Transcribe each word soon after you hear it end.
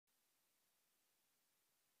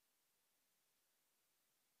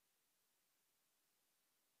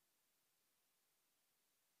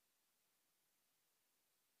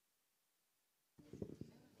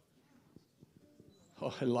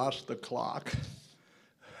Oh, I lost the clock.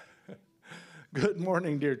 Good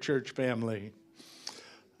morning, dear church family.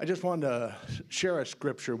 I just wanted to share a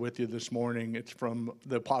scripture with you this morning. It's from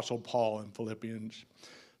the Apostle Paul in Philippians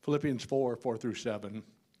 4, 4 through 7. It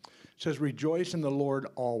says, "Rejoice in the Lord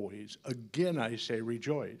always. Again I say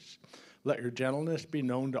rejoice. Let your gentleness be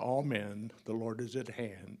known to all men. The Lord is at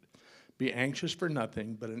hand. Be anxious for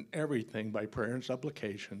nothing, but in everything by prayer and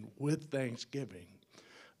supplication with thanksgiving.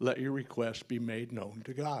 Let your requests be made known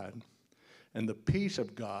to God. And the peace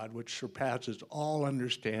of God, which surpasses all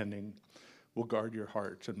understanding, will guard your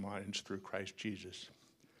hearts and minds through Christ Jesus."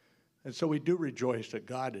 And so we do rejoice that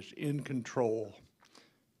God is in control.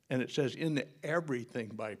 And it says in everything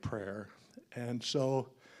by prayer. And so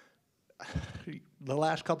the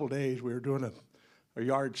last couple of days we were doing a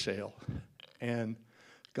yard sale. And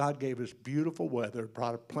God gave us beautiful weather,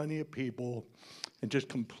 brought up plenty of people, and just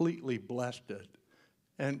completely blessed it.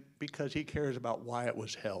 And because he cares about why it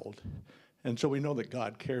was held. And so we know that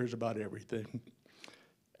God cares about everything.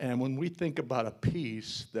 And when we think about a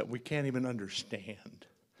peace that we can't even understand,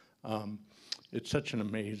 it's such an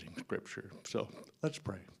amazing scripture. So let's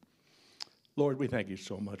pray. Lord, we thank you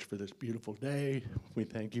so much for this beautiful day. We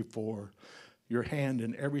thank you for your hand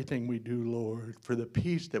in everything we do, Lord, for the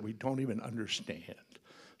peace that we don't even understand.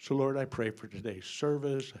 So, Lord, I pray for today's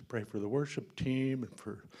service. I pray for the worship team and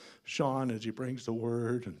for Sean as he brings the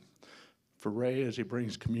word and for Ray as he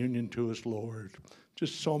brings communion to us, Lord.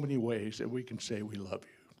 Just so many ways that we can say we love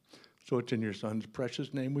you. So it's in your Son's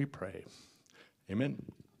precious name we pray. Amen.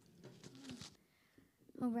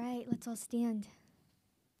 All right, let's all stand.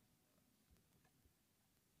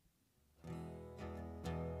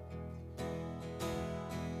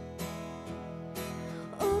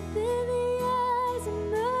 Open the eyes of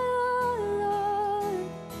my Lord.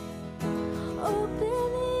 Open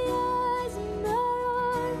the eyes of my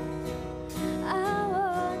Lord. I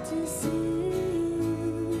want to see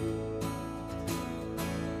you.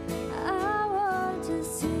 I want to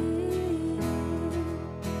see you.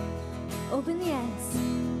 Open the eyes.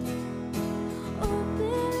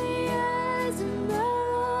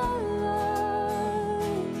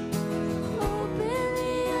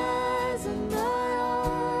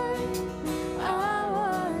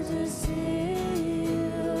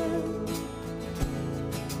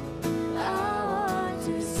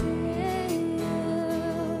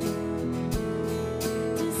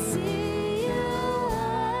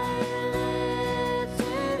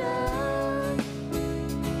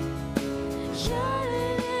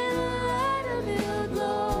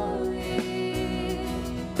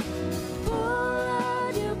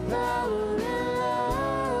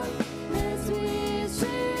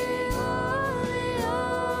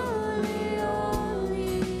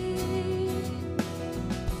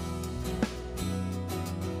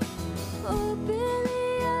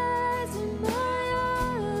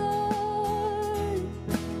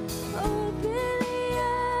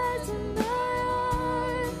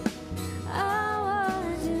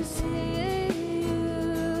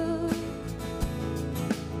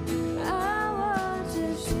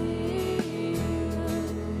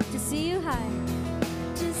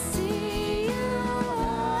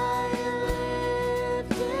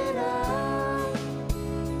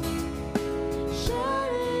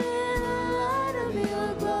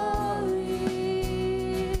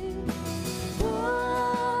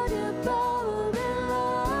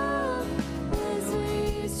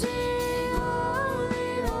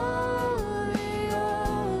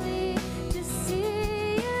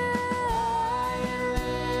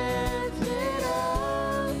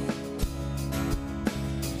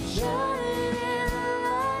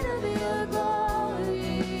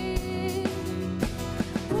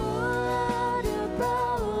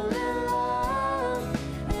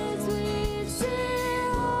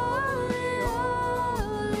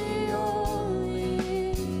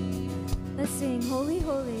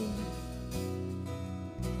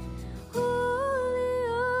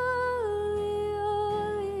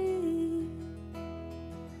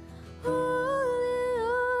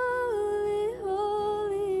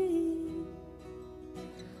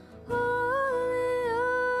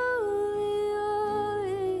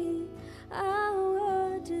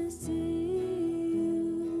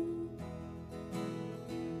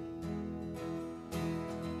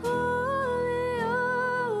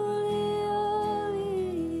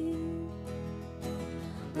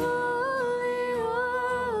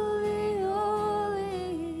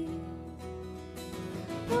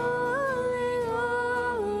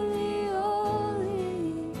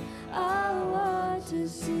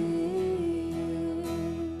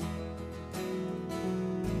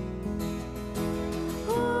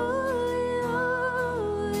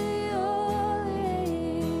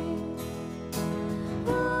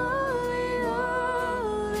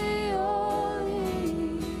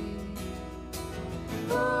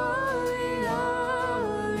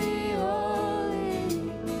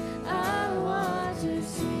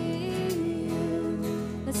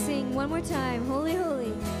 one more time. Holy,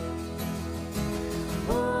 holy.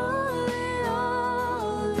 Holy,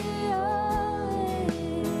 holy, holy.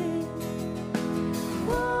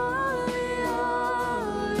 Holy,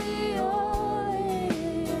 holy,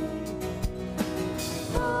 holy.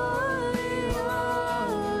 Holy,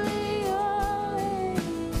 holy, holy.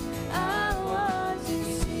 I want to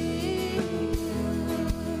see you.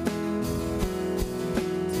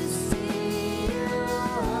 To see you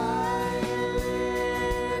high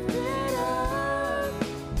and lifted up,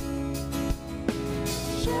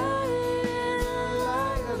 shining in the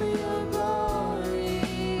light of your glory.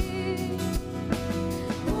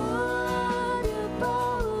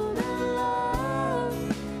 Wonderful the love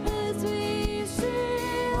as we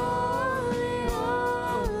sing, holy,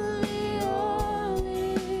 holy,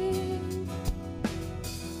 holy.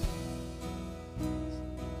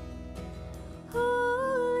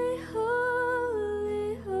 Holy,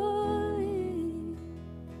 holy, holy.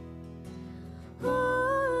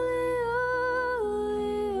 Holy,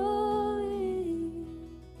 holy, holy.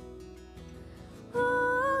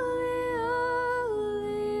 Holy,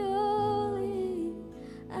 holy, holy.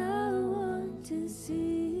 I want to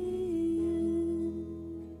see you.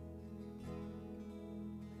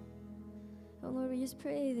 Oh Lord, we just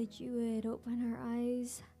pray that you would open our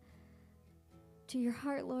eyes to your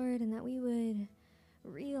heart, Lord, and that we would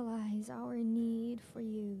realize our need for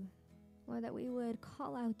you. Lord, that we would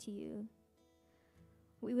call out to you.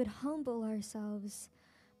 We would humble ourselves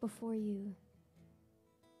before you.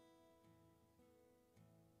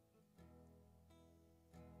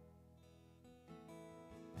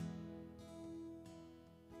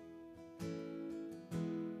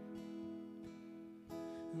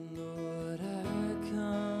 Lord, I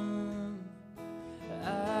come,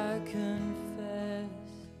 I confess,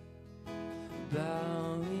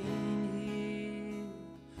 bowing here,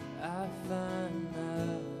 I find my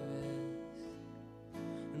rest,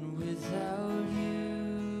 and without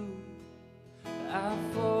you, I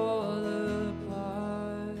fall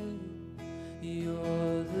apart.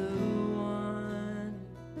 You're the one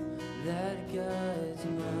that guides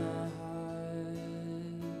my heart.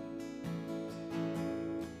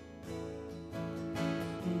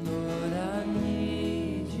 Lord, I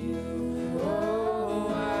need you.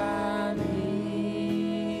 Oh, I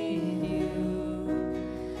need you.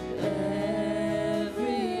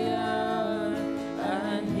 Every hour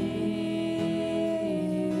I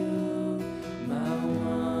need you. My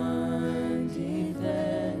one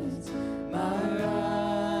defense, my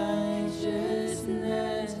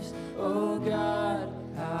righteousness. Oh God,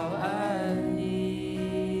 how I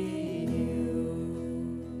need you.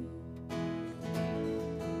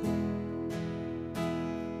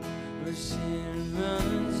 Where sin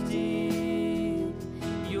runs deep,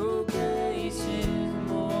 your grace is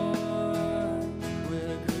more.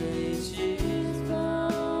 Where grace is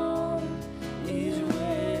found is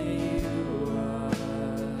where you are.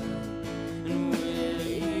 And where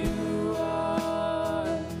you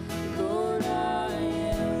are, Lord, I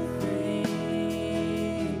am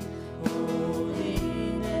free.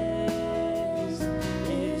 Holiness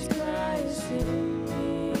is Christ in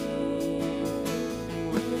me.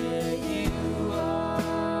 Where you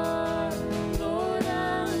are, Lord, I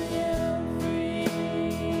am free.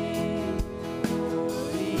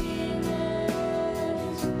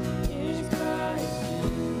 Holiness is Christ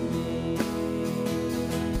in me.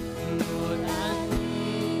 Lord, I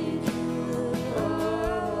need you.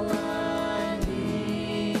 Oh, I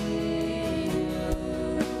need you.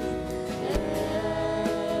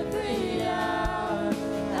 Every hour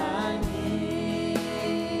I need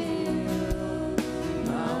you.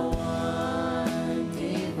 My one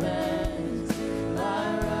defense, my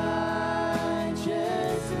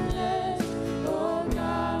righteousness. Oh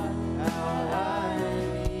God, how I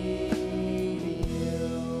need you.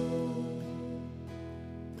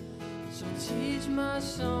 So teach my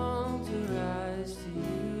song to rise to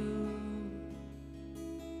you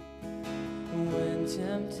when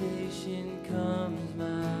temptation comes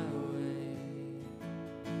my way.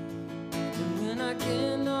 And when I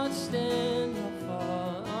cannot stand, I'll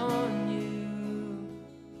fall on you.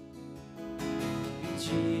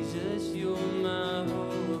 Jesus, you're my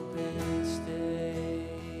hope and stay.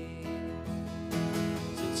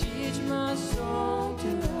 So teach my song to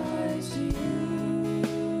rise to you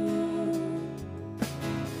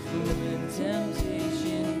when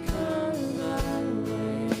temptation comes my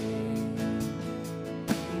way.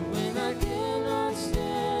 And when I cannot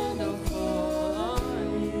stand, I'll fall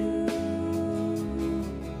on you.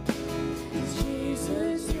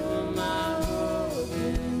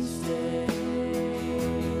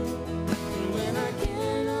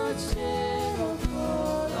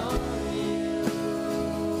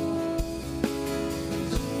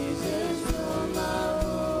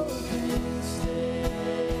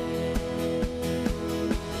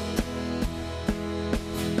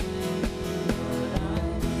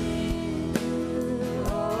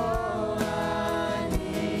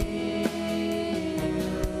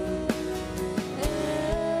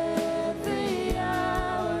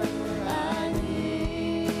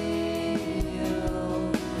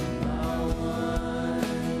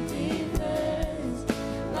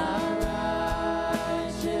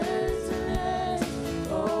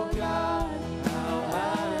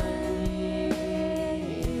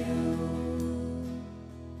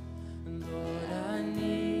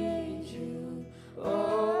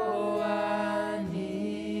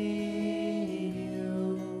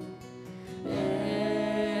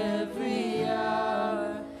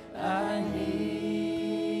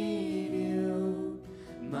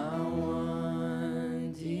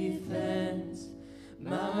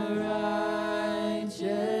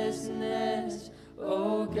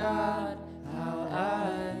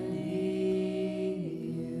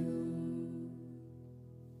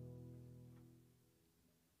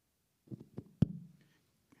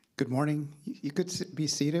 Good morning. You could be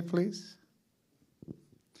seated, please.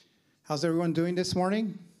 How's everyone doing this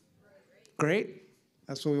morning? Great.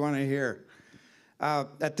 That's what we want to hear.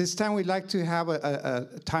 At this time, we'd like to have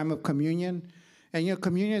a time of communion. And,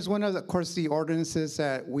 communion is one of course, the ordinances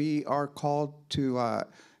that we are called to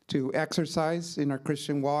exercise in our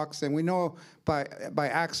Christian walks. And we know by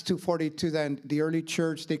Acts 2:42 that the early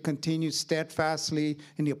church, they continued steadfastly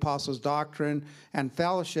in the apostles' doctrine and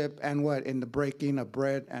fellowship and in the breaking of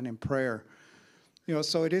bread and in prayer.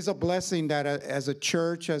 So it is a blessing that as a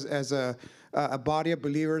church, as a body of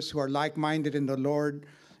believers who are like-minded in the Lord,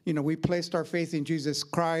 we placed our faith in Jesus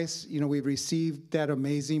Christ. We received that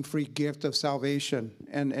amazing free gift of salvation.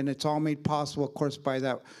 And it's all made possible, of course, by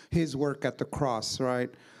his work at the cross, right?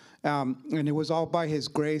 And it was all by his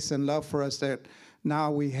grace and love for us that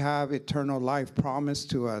now we have eternal life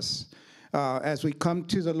promised to us. As we come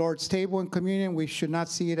to the Lord's table in communion, we should not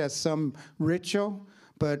see it as some ritual,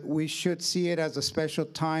 but we should see it as a special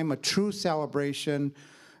time, a true celebration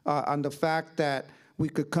on the fact that we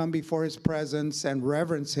could come before his presence and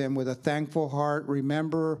reverence him with a thankful heart,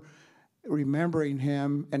 remembering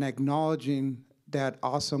him and acknowledging that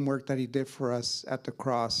awesome work that he did for us at the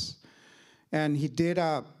cross. And he did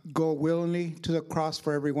go willingly to the cross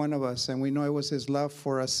for every one of us, and we know it was his love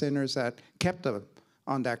for us sinners that kept him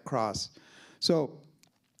on that cross. So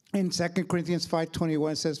in 2 Corinthians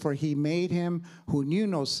 5:21 it says, "For he made him who knew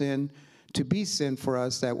no sin to be sin for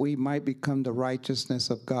us, that we might become the righteousness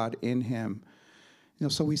of God in him."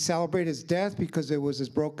 So we celebrate his death because it was his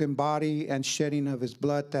broken body and shedding of his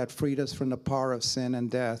blood that freed us from the power of sin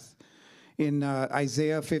and death. In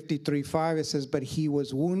Isaiah 53:5, it says, "But he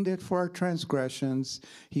was wounded for our transgressions,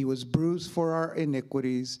 he was bruised for our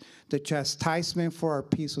iniquities. The chastisement for our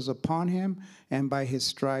peace was upon him, and by his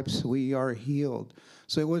stripes we are healed."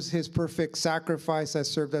 So it was his perfect sacrifice that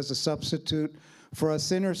served as a substitute for us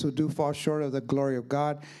sinners who do fall short of the glory of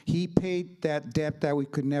God. He paid that debt that we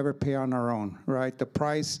could never pay on our own, right? The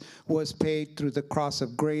price was paid through the cross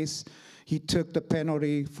of grace. He took the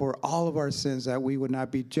penalty for all of our sins, that we would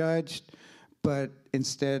not be judged, but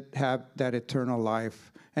instead have that eternal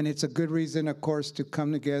life. And it's a good reason, of course, to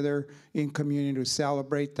come together in community to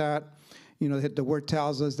celebrate that. The word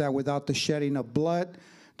tells us that without the shedding of blood,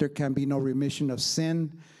 there can be no remission of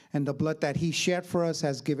sin. And the blood that he shed for us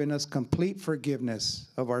has given us complete forgiveness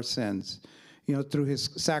of our sins. Through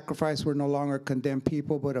his sacrifice, we're no longer condemned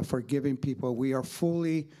people, but a forgiving people. We are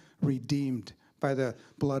fully redeemed by the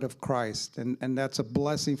blood of Christ. And that's a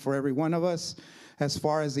blessing for every one of us. As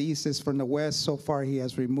far as the east is from the west, so far he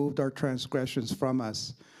has removed our transgressions from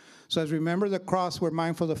us. So as we remember the cross, we're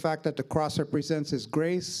mindful of the fact that the cross represents his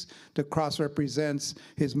grace, the cross represents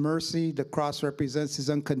his mercy, the cross represents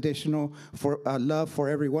his unconditional love for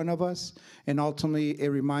every one of us, and ultimately it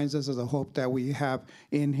reminds us of the hope that we have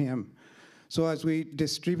in him. So as we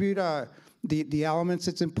distribute the elements,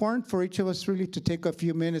 it's important for each of us really to take a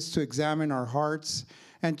few minutes to examine our hearts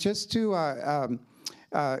and just to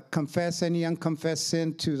confess any unconfessed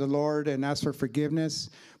sin to the Lord and ask for forgiveness.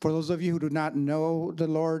 For those of you who do not know the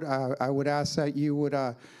Lord, I would ask that you would,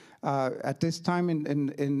 at this time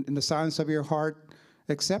in the silence of your heart,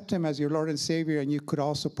 accept him as your Lord and Savior, and you could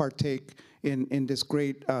also partake in this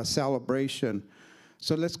great celebration.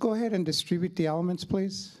 So let's go ahead and distribute the elements,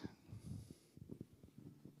 please.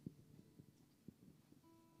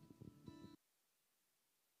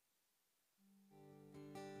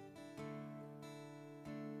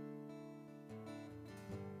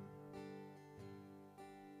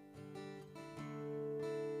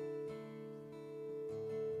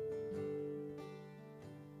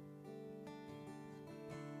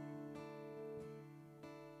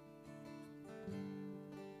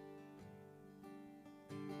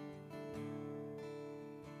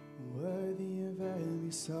 Worthy of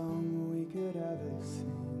every song we could ever sing,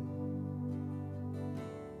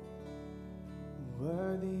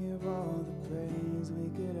 worthy of all the praise we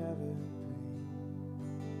could ever bring,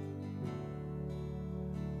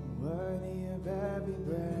 worthy of every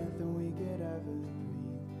breath that we could ever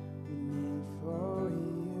breathe. We live for you.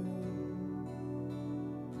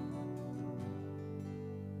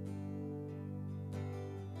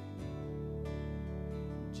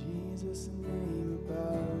 Jesus, the name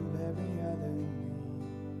above every other name.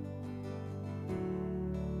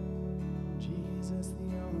 Jesus,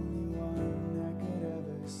 the only one that could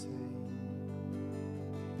ever save.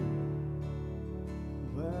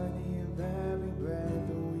 Worthy of every breath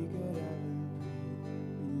that we could ever breathe.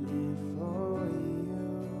 We live for you.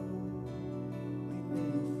 We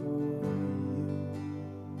live for you.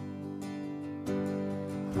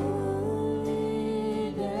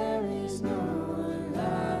 Holy, there is no one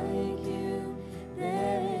like you.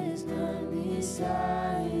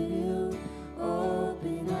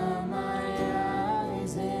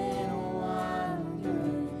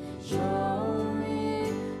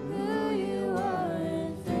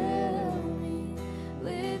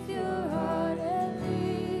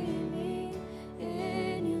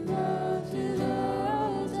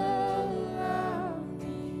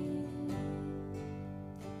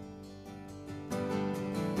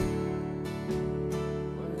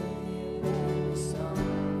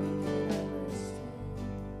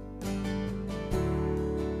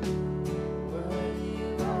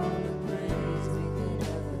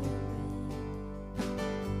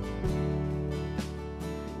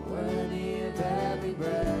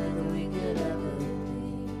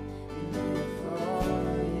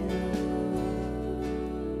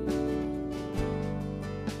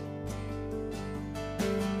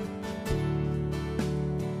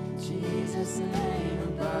 Jesus, the name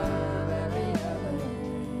above every other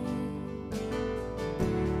name.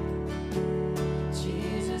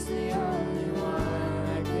 Jesus, the only one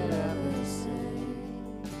I could ever say.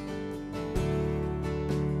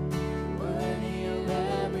 Worthy of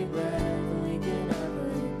every breath we could ever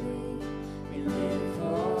breathe. We live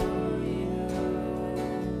for you.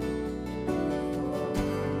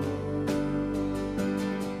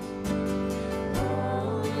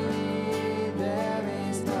 Holy, there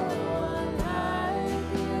is no one like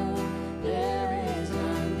you. There is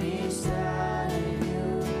none beside you.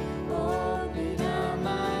 Open up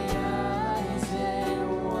my eyes and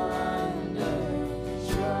wonder.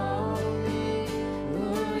 Show me who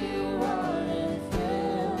you are and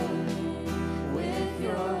fill me with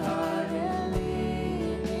your heart and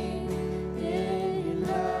lead me in your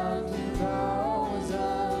love to those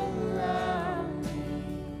around me.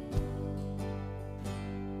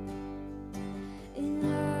 And I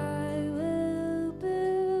will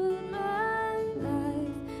build my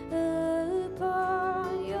life upon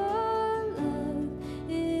your love.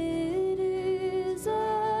 It is a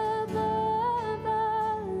firm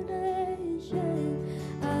foundation.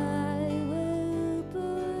 I will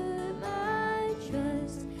put my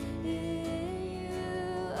trust in you,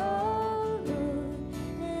 oh Lord,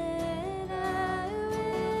 and I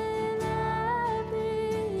will not be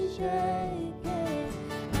shaken.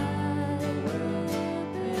 I will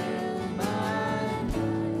build my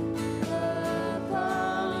life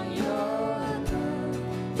upon your love.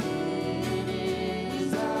 It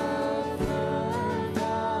is a firm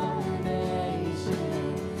foundation.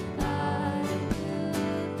 I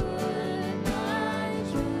will put my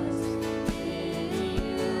trust in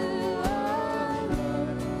you, oh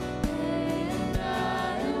Lord, and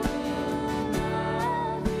I will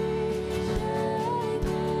not be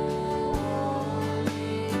shaken.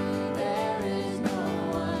 Holy, there is no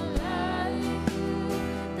one like you.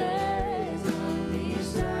 There is none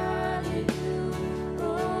beside you.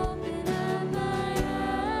 Open up my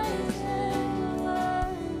eyes and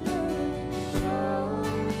wonder. Show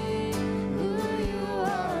me who you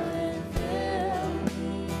are and fill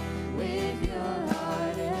me with your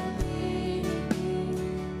heart and lead me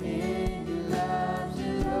in your love to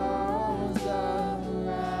those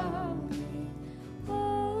around me.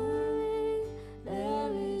 Holy,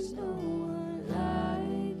 there is no one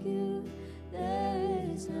like you. There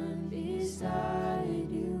is none beside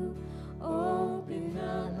you. Open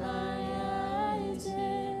up my eyes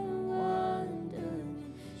and wonder.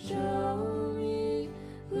 Show me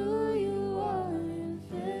who you are and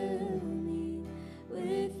fill me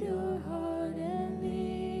with your heart and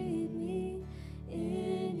lead me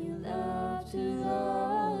in your love to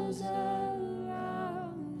those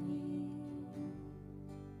around me.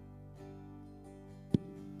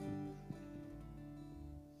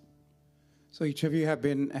 So each of you have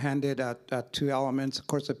been handed two elements. Of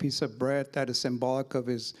course, a piece of bread that is symbolic of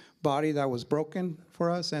his body that was broken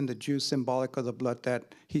for us, and the juice symbolic of the blood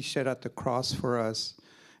that he shed at the cross for us.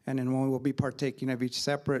 And then we will be partaking of each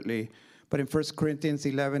separately. But in 1 Corinthians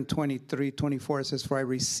 11, 23, 24, it says, "For I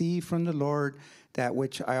received from the Lord that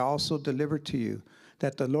which I also delivered to you,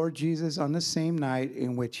 that the Lord Jesus, on the same night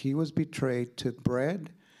in which he was betrayed, took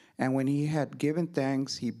bread, and when he had given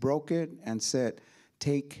thanks, he broke it and said,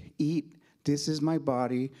 'Take, eat, this is my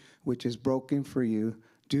body, which is broken for you.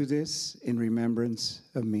 Do this in remembrance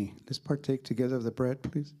of me.'" Let's partake together of the bread,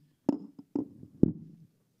 please.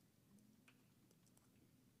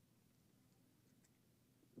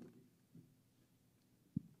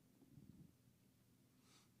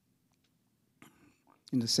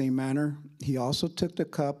 In the same manner, he also took the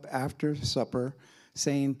cup after supper,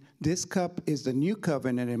 saying, "This cup is the new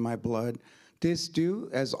covenant in my blood. This do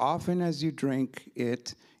as often as you drink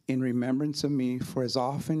it in remembrance of me. For as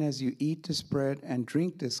often as you eat this bread and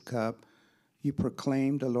drink this cup, you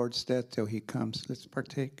proclaim the Lord's death till he comes." Let's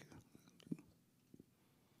partake.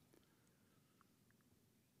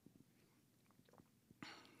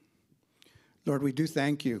 Lord, we do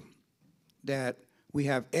thank you that we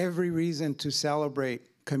have every reason to celebrate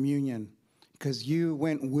communion because you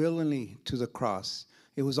went willingly to the cross.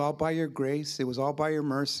 It was all by your grace. It was all by your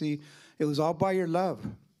mercy. It was all by your love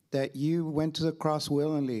that you went to the cross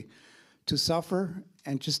willingly to suffer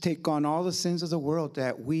and just take on all the sins of the world,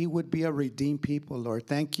 that we would be a redeemed people, Lord.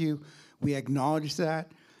 Thank you. We acknowledge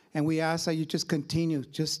that. And we ask that you just continue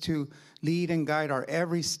just to lead and guide our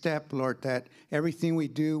every step, Lord, that everything we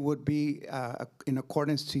do would be in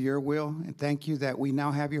accordance to your will. And thank you that we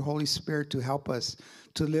now have your Holy Spirit to help us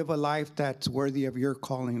to live a life that's worthy of your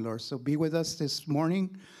calling, Lord. So be with us this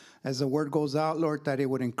morning as the word goes out, Lord, that it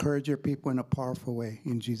would encourage your people in a powerful way.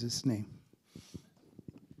 In Jesus' name.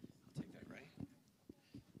 Take that right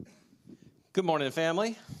Good morning,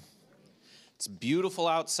 family. It's beautiful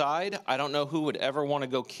outside. I don't know who would ever want to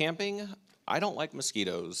go camping. I don't like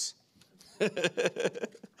mosquitoes. They're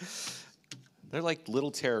like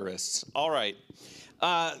little terrorists. All right.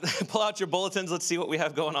 Pull out your bulletins. Let's see what we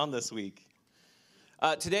have going on this week.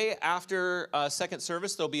 Today, after second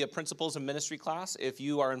service, there'll be a principles and ministry class. If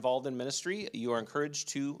you are involved in ministry, you are encouraged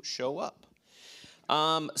to show up.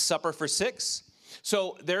 Supper for 6.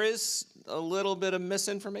 So there is a little bit of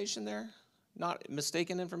misinformation there. Not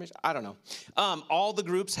mistaken information? I don't know. All the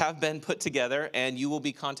groups have been put together, and you will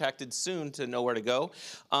be contacted soon to know where to go.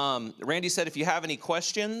 Randy said if you have any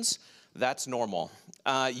questions, that's normal.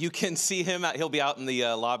 You can see him. He'll be out in the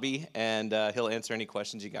lobby, and he'll answer any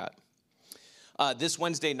questions you got. This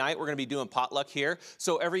Wednesday night, we're going to be doing potluck here.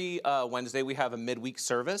 So every Wednesday, we have a midweek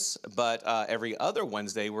service, but every other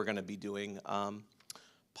Wednesday, we're going to be doing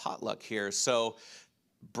potluck here. So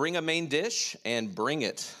bring a main dish and bring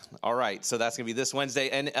it. All right, so that's going to be this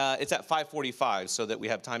Wednesday. And it's at 5:45 so that we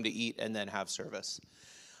have time to eat and then have service.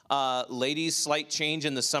 Ladies, slight change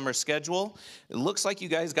in the summer schedule. It looks like you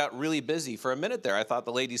guys got really busy. For a minute there, I thought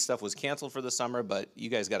the ladies' stuff was canceled for the summer, but you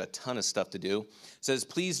guys got a ton of stuff to do. It says,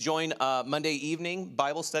 please join Monday evening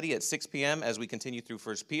Bible study at 6 p.m. as we continue through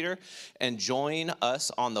 1 Peter, and join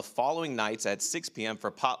us on the following nights at 6 p.m.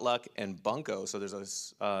 for potluck and bunko. So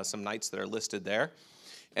there's some nights that are listed there.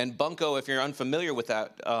 And bunko, if you're unfamiliar with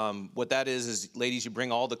that, what that is ladies, you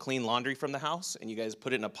bring all the clean laundry from the house, and you guys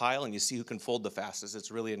put it in a pile, and you see who can fold the fastest.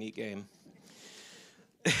 It's really a neat game.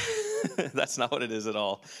 That's not what it is at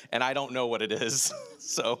all. And I don't know what it is,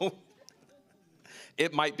 so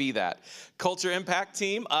it might be that. Culture Impact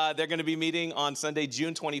Team, they're going to be meeting on Sunday,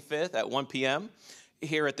 June 25th at 1 p.m.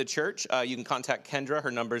 here at the church. You can contact Kendra.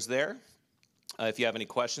 Her number's there if you have any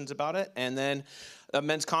questions about it. And then a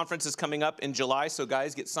men's conference is coming up in July, so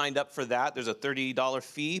guys, get signed up for that. There's a $30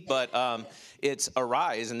 fee, but it's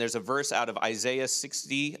Arise, and there's a verse out of Isaiah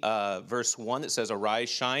 60, verse 1 that says, Arise,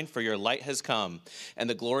 shine, for your light has come, and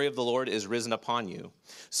the glory of the Lord is risen upon you.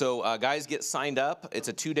 So guys, get signed up. It's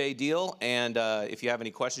a 2-day deal, and if you have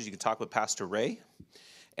any questions, you can talk with Pastor Ray.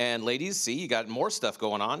 And ladies, see, you got more stuff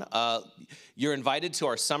going on. You're invited to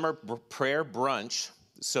our summer prayer brunch.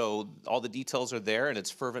 So all the details are there, and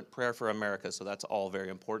it's Fervent Prayer for America, so that's all very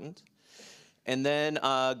important. And then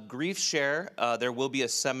Grief Share, there will be a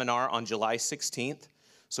seminar on July 16th,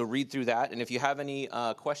 so read through that. And if you have any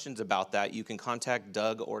questions about that, you can contact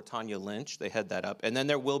Doug or Tanya Lynch. They head that up. And then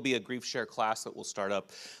there will be a Grief Share class that will start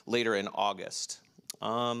up later in August.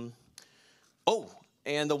 And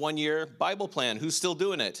the one-year Bible plan. Who's still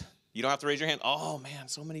doing it? You don't have to raise your hand. Oh, man,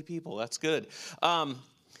 so many people. That's good.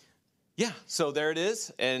 Yeah, so there it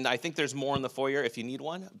is, and I think there's more in the foyer if you need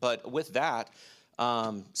one. But with that,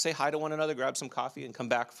 say hi to one another, grab some coffee, and come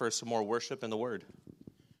back for some more worship and the Word.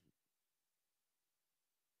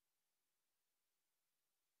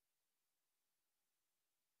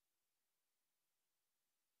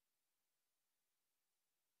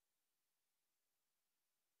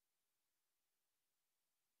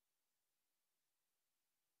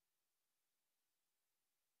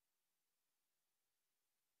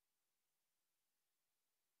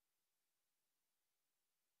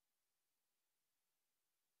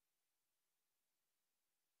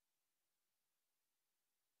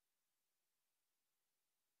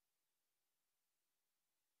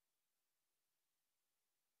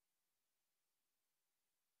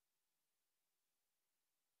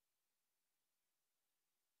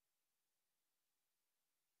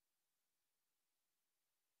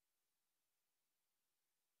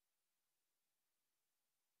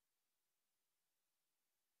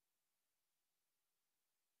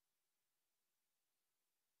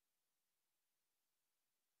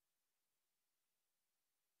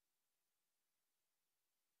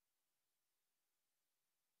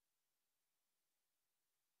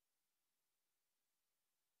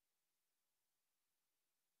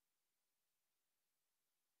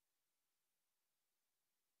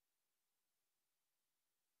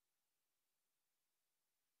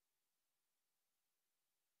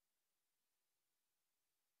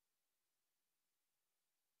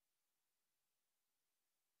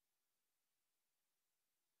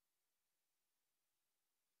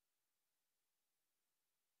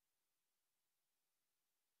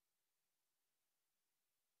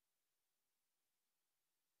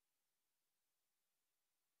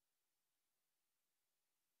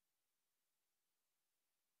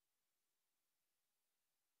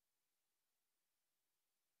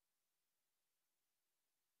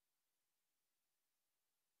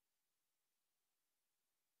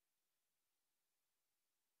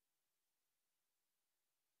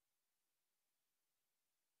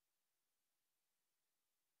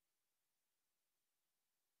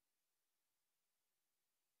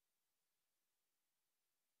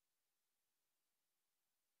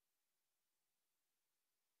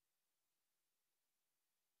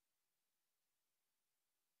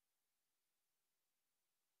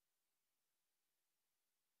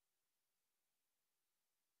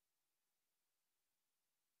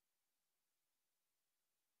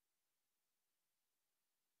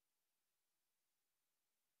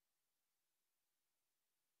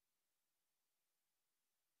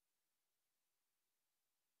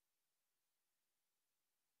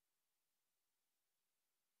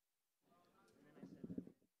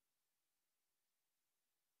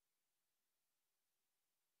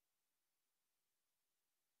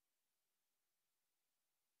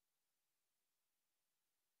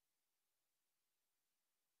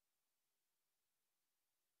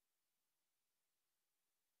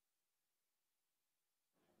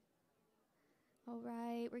 All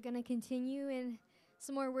right, we're going to continue in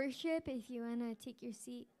some more worship if you want to take your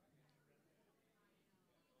seat.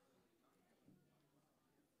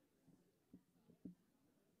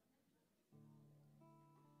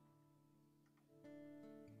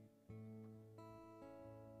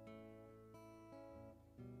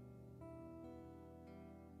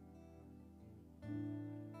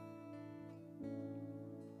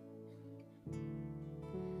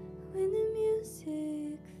 When the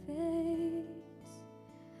music fades,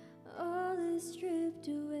 all is stripped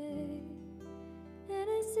away, and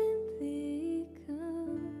I simply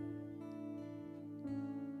come,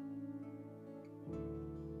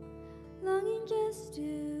 longing just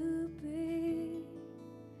to breathe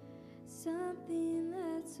something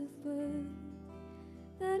that's of worth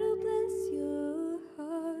that'll bless your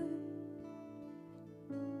heart.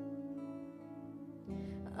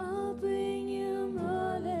 I'll bring you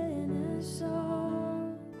more than a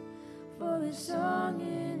song, for a song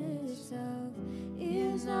in itself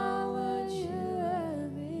is not what you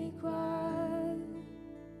have required.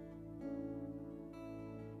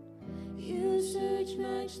 You search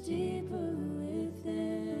much deeper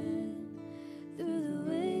within, through the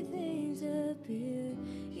way things appear.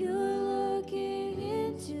 You're looking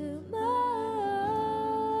into my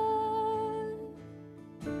heart.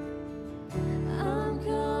 I'm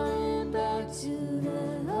coming back to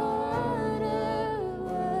the heart of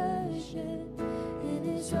worship, and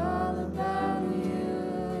it's all about you.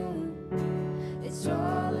 It's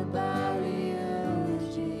all about you,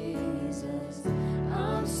 Jesus.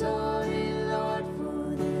 I'm sorry, Lord,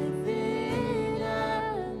 for the thing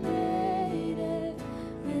I made it,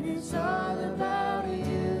 and it's all about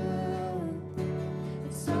you.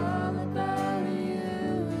 It's all about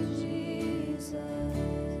you, Jesus.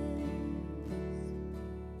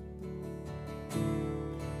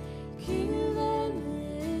 King of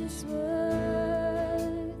endless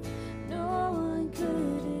worth, no one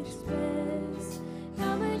could express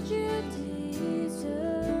how much you deserve.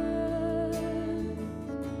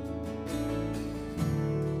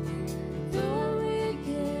 Though we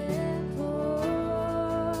get poor,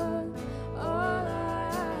 all I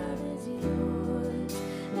have is yours,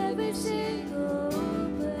 every single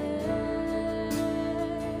breath.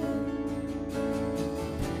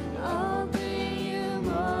 I'll bring you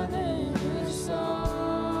more than a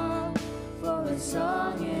song, for a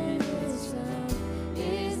song in itself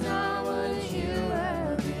is not what you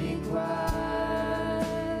have required.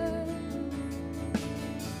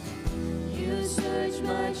 You search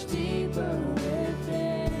much deeper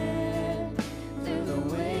within, through the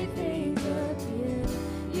way things appear.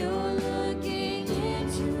 You're looking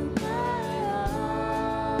into my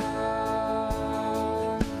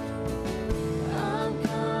heart. I'm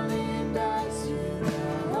coming back to the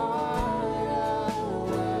heart of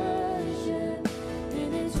worship,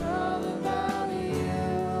 and it's all about you.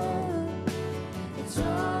 It's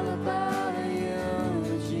all about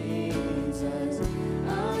you, Jesus.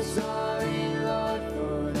 I'm sorry, Lord,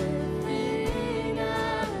 for the thing I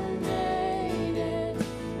made it,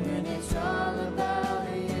 and it's all about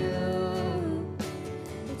you.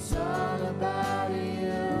 It's all about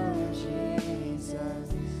you, Jesus.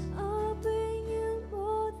 I'll bring you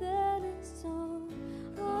more than a song.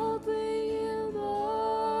 I'll bring you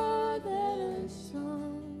more than a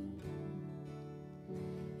song.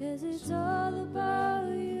 'Cause it's all about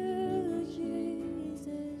you,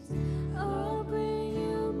 Jesus. I'll bring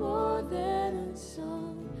you more than a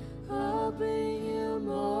song. I'll bring you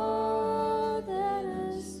more than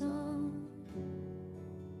a song.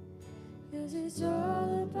 'Cause it's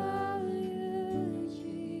all about you,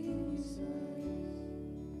 Jesus.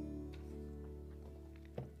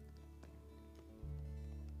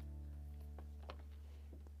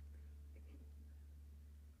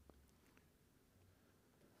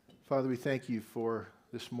 Father, we thank you for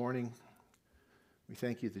this morning. We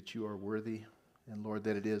thank you that you are worthy, and Lord,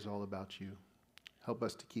 that it is all about you. Help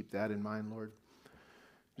us to keep that in mind, Lord.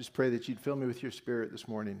 Just pray that you'd fill me with your spirit this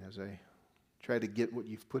morning as I try to get what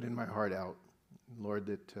you've put in my heart out. Lord,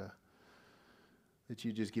 that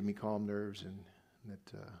you just give me calm nerves and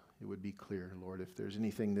that it would be clear, Lord. If there's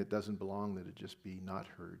anything that doesn't belong, that it just be not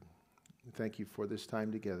heard. We thank you for this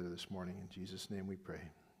time together this morning. In Jesus' name we pray.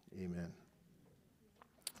 Amen.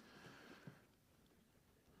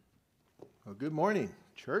 Well, good morning,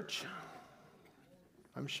 church.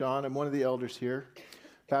 I'm Sean. I'm one of the elders here.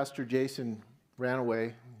 Pastor Jason ran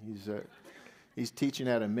away. He's teaching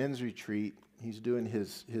at a men's retreat. He's doing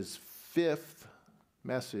his fifth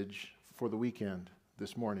message for the weekend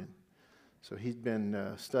this morning. So he's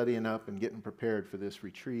been studying up and getting prepared for this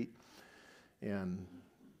retreat. And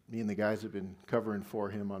Me and the guys have been covering for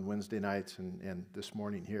him on Wednesday nights and this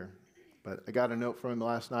morning here. But I got a note from him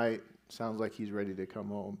last night. Sounds like he's ready to come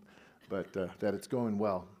home, but that it's going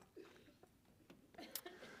well.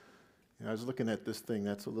 And I was looking at this thing.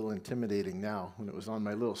 That's a little intimidating now. When it was on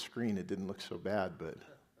my little screen, it didn't look so bad, but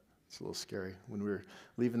it's a little scary. When we were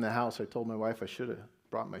leaving the house, I told my wife I should have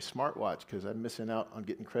brought my smartwatch because I'm missing out on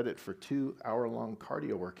getting credit for 2-hour-long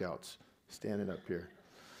cardio workouts standing up here.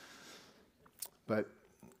 But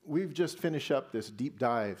we've just finished up this deep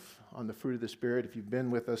dive on the fruit of the Spirit. If you've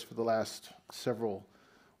been with us for the last several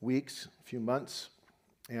weeks, a few months,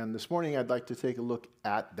 and this morning I'd like to take a look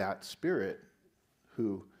at that Spirit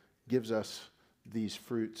who gives us these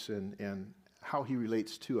fruits and how he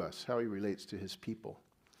relates to us, how he relates to his people.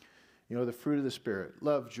 You know, the fruit of the Spirit: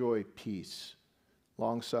 love, joy, peace,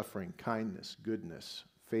 long-suffering, kindness, goodness,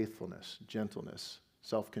 faithfulness, gentleness,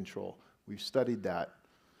 self-control. We've studied that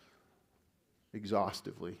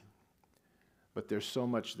exhaustively, but there's so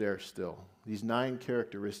much there still. These 9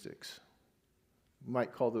 characteristics, we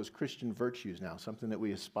might call those Christian virtues now, something that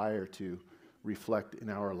we aspire to reflect in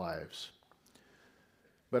our lives.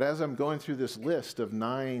 But as I'm going through this list of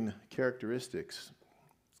 9 characteristics,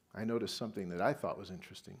 I noticed something that I thought was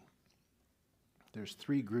interesting. There's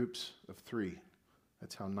 3 groups of 3.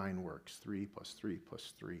 That's how 9 works. 3 plus 3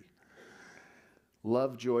 plus 3.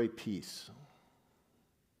 Love, joy, peace.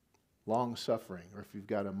 Long-suffering, or if you've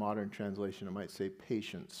got a modern translation, it might say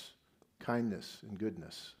patience, kindness, and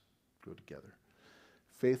goodness go together.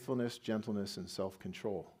 Faithfulness, gentleness, and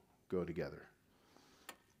self-control go together.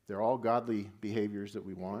 They're all godly behaviors that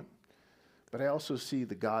we want, but I also see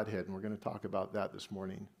the Godhead, and we're going to talk about that this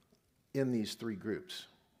morning, in these 3 groups.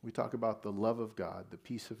 We talk about the love of God, the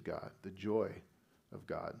peace of God, the joy of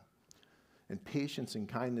God, and patience and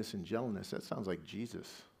kindness and gentleness. That sounds like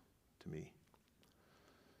Jesus to me.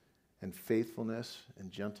 And faithfulness and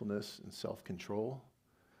gentleness and self-control,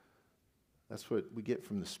 that's what we get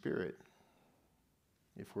from the Spirit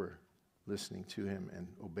if we're listening to him and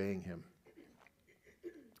obeying him.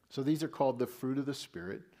 So these are called the fruit of the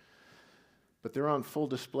Spirit, but they're on full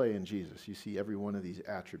display in Jesus. You see every one of these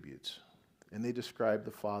attributes, and they describe the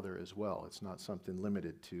Father as well. It's not something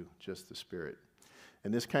limited to just the Spirit.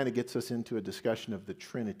 And this kind of gets us into a discussion of the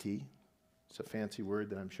Trinity. It's a fancy word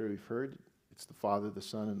that I'm sure you've heard. It's the Father, the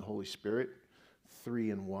Son, and the Holy Spirit,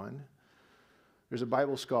 3 in 1. There's a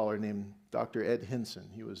Bible scholar named Dr. Ed Hinson.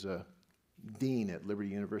 He was a dean at Liberty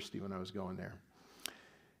University when I was going there.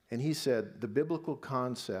 And he said, the biblical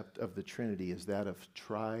concept of the Trinity is that of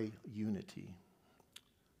triunity.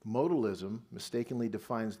 Modalism mistakenly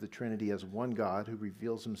defines the Trinity as one God who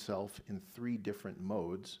reveals himself in 3 different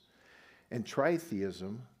modes, and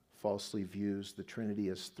tritheism falsely views the Trinity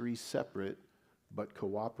as 3 separate but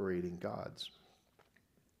cooperating gods.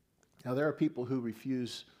 Now, there are people who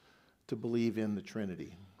refuse to believe in the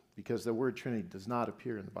Trinity because the word Trinity does not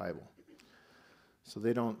appear in the Bible. So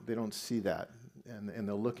they don't see that, and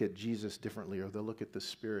they'll look at Jesus differently, or they'll look at the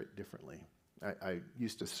Spirit differently. I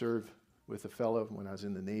used to serve with a fellow when I was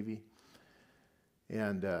in the Navy,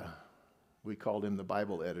 and we called him the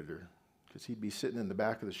Bible editor because he'd be sitting in the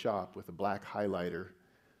back of the shop with a black highlighter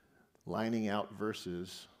lining out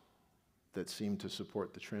verses that seemed to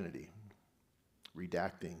support the Trinity,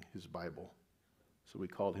 redacting his Bible. So we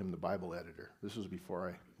called him the Bible editor. This was before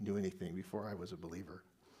I knew anything, before I was a believer.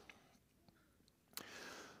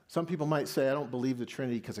 Some people might say, I don't believe the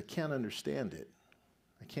Trinity because I can't understand it.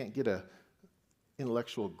 I can't get an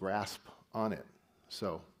intellectual grasp on it.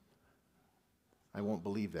 So I won't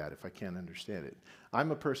believe that if I can't understand it.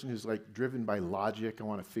 I'm a person who's like driven by logic. I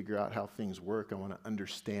want to figure out how things work. I want to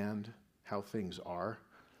understand how things are.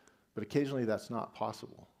 But occasionally that's not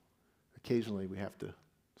possible. Occasionally we have to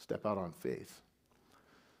step out on faith.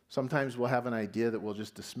 Sometimes we'll have an idea that we'll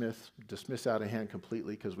just dismiss out of hand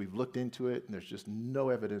completely because we've looked into it and there's just no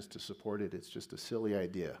evidence to support it. It's just a silly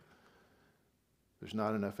idea. There's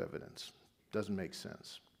not enough evidence. Doesn't make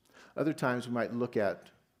sense. Other times we might look at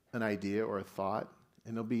an idea or a thought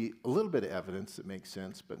and there'll be a little bit of evidence that makes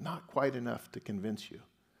sense, but not quite enough to convince you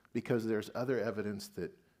because there's other evidence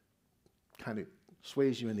that kind of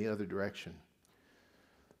sways you in the other direction.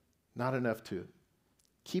 Not enough to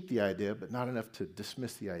keep the idea, but not enough to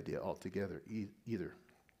dismiss the idea altogether either.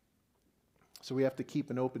 So we have to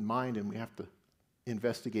keep an open mind and we have to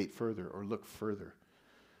investigate further or look further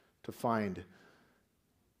to find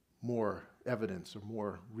more evidence or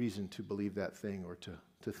more reason to believe that thing or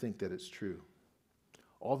to think that it's true.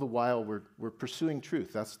 All the while we're pursuing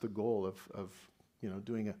truth. That's the goal of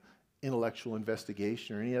doing an intellectual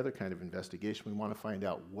investigation or any other kind of investigation. We want to find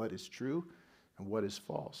out what is true and what is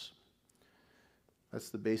false. That's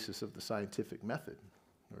the basis of the scientific method.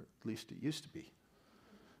 or at least it used to be.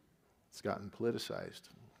 It's gotten politicized.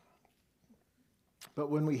 But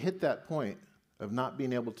when we hit that point of not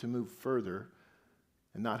being able to move further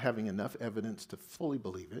and not having enough evidence to fully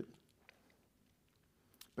believe it,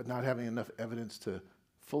 but not having enough evidence to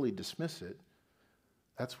fully dismiss it,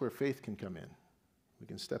 that's where faith can come in. We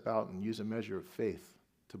can step out and use a measure of faith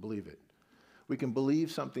to believe it. We can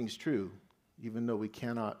believe something's true even though we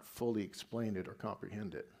cannot fully explain it or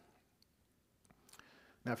comprehend it.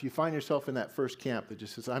 Now, if you find yourself in that first camp that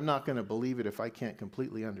just says, I'm not going to believe it if I can't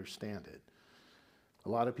completely understand it, a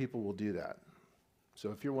lot of people will do that.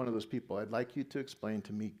 So if you're one of those people, I'd like you to explain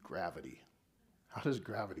to me gravity. How does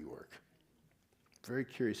gravity work? Very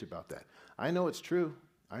curious about that. I know it's true.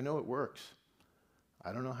 I know it works.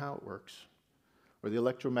 I don't know how it works. Or the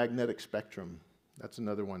electromagnetic spectrum. That's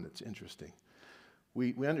another one that's interesting.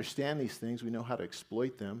 We understand these things. We know how to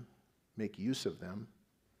exploit them, make use of them,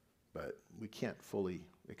 but we can't fully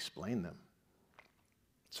explain them.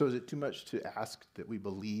 So is it too much to ask that we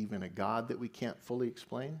believe in a God that we can't fully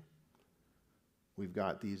explain? We've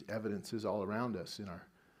got these evidences all around us in our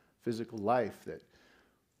physical life that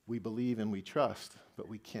we believe and we trust, but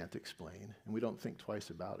we can't explain, and we don't think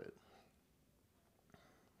twice about it.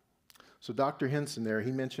 So Dr. Henson there,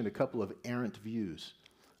 he mentioned a couple of errant views,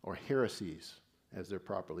 or heresies, as they're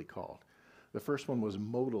properly called. The first one was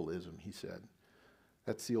modalism, he said.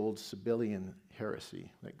 That's the old Sabellian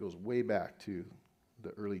heresy that goes way back to the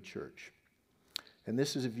early church. And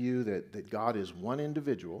this is a view that God is one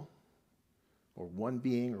individual, or one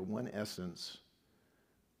being, or one essence,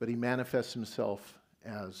 but he manifests himself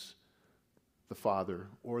as the Father,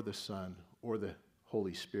 or the Son, or the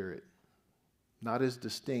Holy Spirit. Not as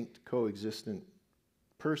distinct, coexistent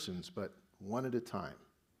persons, but one at a time.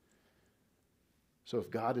 So if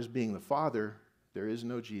God is being the Father, there is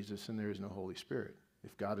no Jesus and there is no Holy Spirit.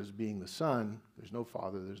 If God is being the Son, there's no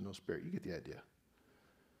Father, there's no Spirit. You get the idea.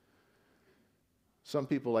 Some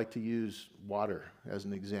people like to use water as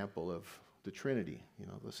an example of the Trinity. You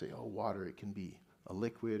know, they'll say, oh, water, it can be a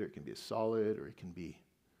liquid, or it can be a solid, or it can be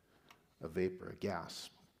a vapor, a gas.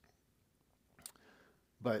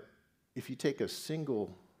 But if you take a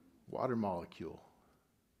single water molecule,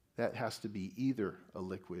 that has to be either a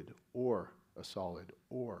liquid or a solid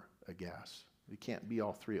or a gas. It can't be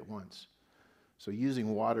all three at once. So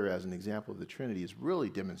using water as an example of the Trinity is really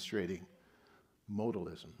demonstrating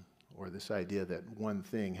modalism, or this idea that one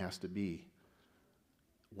thing has to be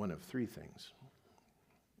one of three things.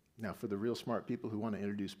 Now, for the real smart people who want to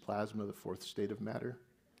introduce plasma, the fourth state of matter,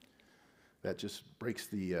 that just breaks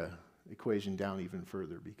the equation down even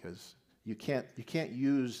further, because you can't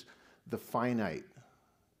use the finite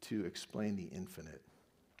to explain the infinite.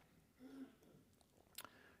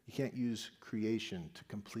 You can't use creation to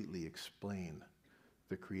completely explain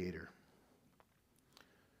the Creator.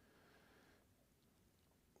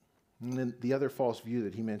 And then the other false view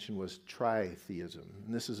that he mentioned was tritheism.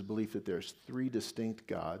 And this is a belief that there's three distinct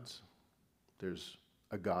gods. There's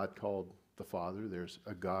a God called the Father, there's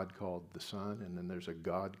a God called the Son, and then there's a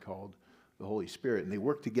God called the Holy Spirit. And they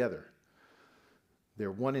work together.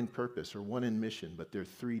 They're one in purpose or one in mission, but they're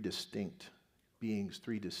three distinct beings,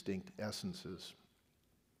 three distinct essences.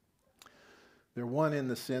 They're one in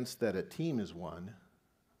the sense that a team is one,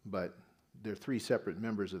 but they're three separate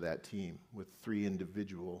members of that team with three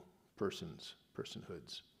individual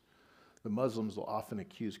personhoods. The Muslims will often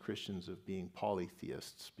accuse Christians of being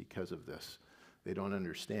polytheists because of this. They don't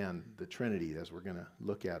understand the Trinity as we're going to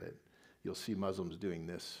look at it. You'll see Muslims doing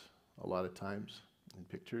this a lot of times in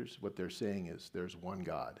pictures. What they're saying is there's one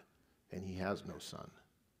God, and he has no son.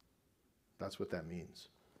 That's what that means.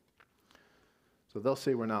 So they'll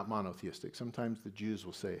say we're not monotheistic. Sometimes the Jews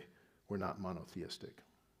will say we're not monotheistic.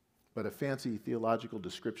 But a fancy theological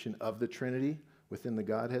description of the Trinity within the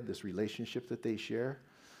Godhead, this relationship that they share,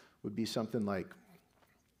 would be something like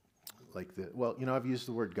well, you know, I've used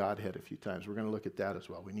the word Godhead a few times. We're going to look at that as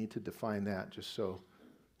well. We need to define that just so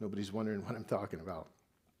nobody's wondering what I'm talking about.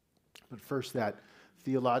 But first, that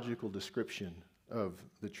theological description of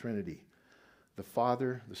the Trinity. The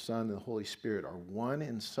Father, the Son, and the Holy Spirit are one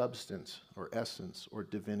in substance or essence or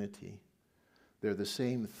divinity. They're the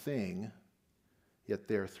same thing, yet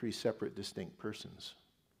they're three separate, distinct persons.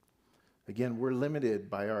 Again, we're limited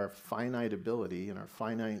by our finite ability and our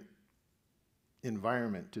finite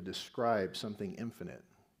environment to describe something infinite,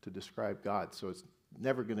 to describe God. So it's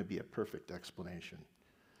never going to be a perfect explanation.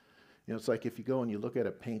 You know, it's like if you go and you look at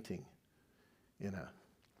a painting in a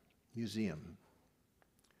museum,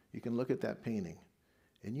 you can look at that painting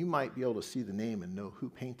and you might be able to see the name and know who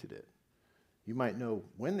painted it. You might know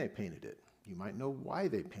when they painted it. You might know why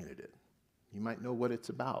they painted it. You might know what it's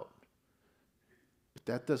about. But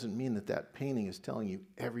that doesn't mean that that painting is telling you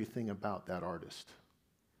everything about that artist.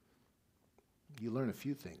 You learn a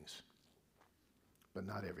few things, but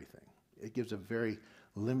not everything. It gives a very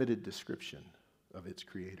limited description of its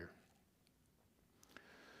creator.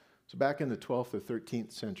 So back in the 12th or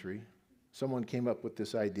 13th century, someone came up with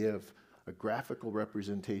this idea of a graphical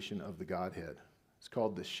representation of the Godhead. It's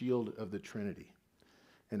called the Shield of the Trinity.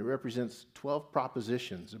 And it represents 12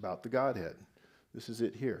 propositions about the Godhead. This is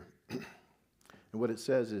it here. And what it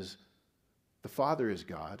says is, the Father is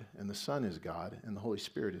God, and the Son is God, and the Holy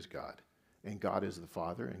Spirit is God. And God is the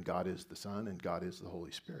Father, and God is the Son, and God is the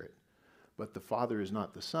Holy Spirit. But the Father is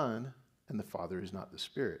not the Son, and the Father is not the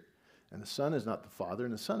Spirit. And the Son is not the Father,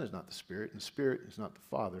 and the Son is not the Spirit, and the Spirit is not the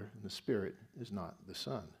Father, and the Spirit is not the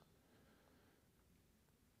Son.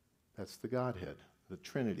 That's the Godhead, the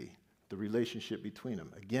Trinity, the relationship between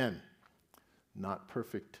them. Again, not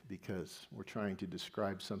perfect because we're trying to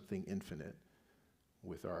describe something infinite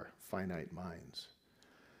with our finite minds.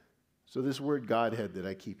 So this word Godhead that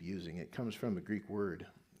I keep using, it comes from the Greek word.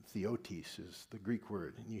 Theotis is the Greek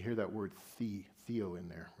word. And you hear that word theo in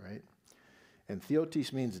there, right? And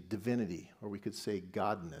theotis means divinity, or we could say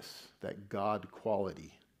godness, that God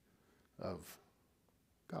quality of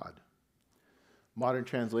God. Modern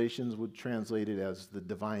translations would translate it as the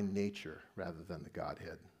divine nature rather than the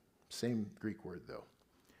Godhead. Same Greek word, though.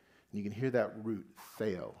 And you can hear that root,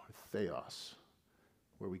 theo, or theos,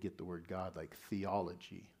 where we get the word God, like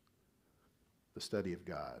theology, the study of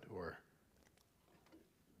God, or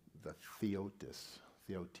the theotis,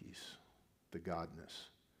 the godness.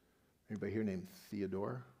 Anybody here named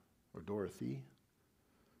Theodore or Dorothy?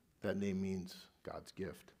 That name means God's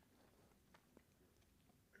gift.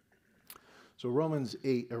 So Romans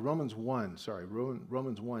 1,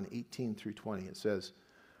 18 through 20, it says,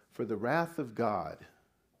 "For the wrath of God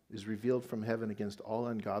is revealed from heaven against all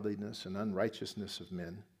ungodliness and unrighteousness of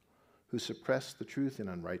men, who suppress the truth in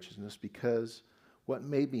unrighteousness, because what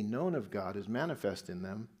may be known of God is manifest in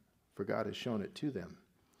them, for God has shown it to them.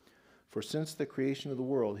 For since the creation of the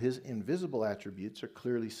world, his invisible attributes are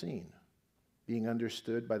clearly seen, being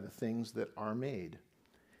understood by the things that are made,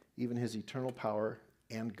 even his eternal power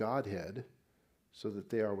and Godhead, so that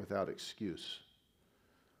they are without excuse."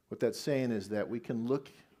 What that's saying is that we can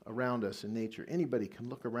look around us in nature. Anybody can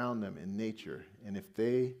look around them in nature, and if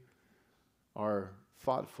they are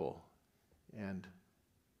thoughtful and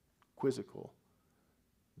quizzical,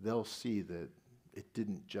 they'll see that it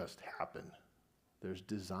didn't just happen. There's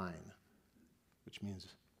design, which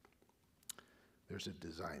means there's a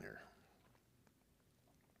designer.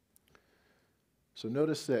 So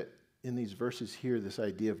notice that in these verses here, this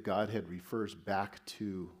idea of Godhead refers back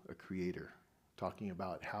to a creator, talking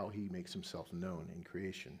about how he makes himself known in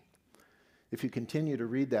creation. If you continue to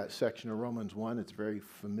read that section of Romans 1, it's very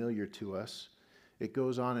familiar to us. It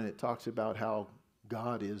goes on and it talks about how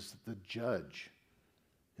God is the judge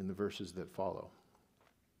in the verses that follow.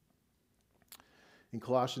 In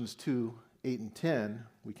Colossians 2, 8 and 10,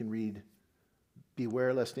 we can read,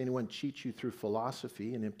 "Beware lest anyone cheat you through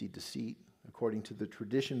philosophy and empty deceit, according to the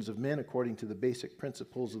traditions of men, according to the basic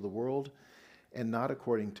principles of the world, and not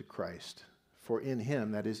according to Christ. For in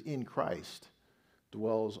him," that is in Christ,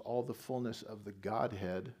 "dwells all the fullness of the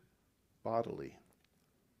Godhead bodily.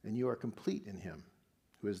 And you are complete in him,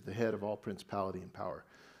 who is the head of all principality and power."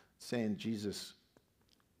 It's saying Jesus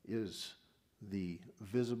is the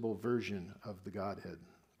visible version of the Godhead.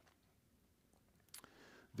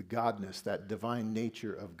 The godness, that divine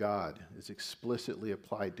nature of God, is explicitly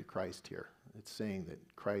applied to Christ here. It's saying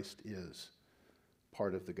that Christ is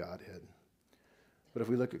part of the Godhead. But if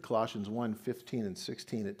we look at Colossians 1, 15 and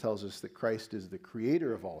 16, it tells us that Christ is the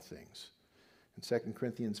creator of all things. And 2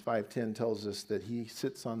 Corinthians 5:10 tells us that he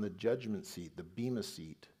sits on the judgment seat, the bema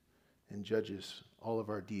seat, and judges all of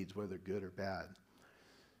our deeds, whether good or bad.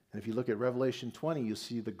 And if you look at Revelation 20, you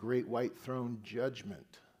see the great white throne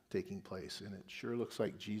judgment taking place, and it sure looks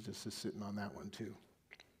like Jesus is sitting on that one too.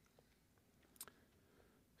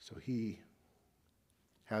 So he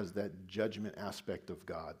has that judgment aspect of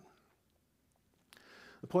God.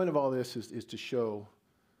 The point of all this is to show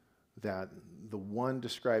that the one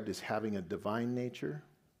described as having a divine nature,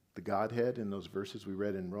 the Godhead in those verses we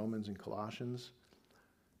read in Romans and Colossians,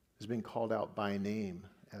 has been called out by name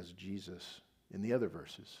as Jesus in the other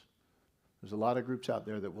verses. There's a lot of groups out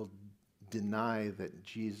there that will deny that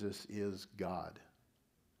Jesus is God,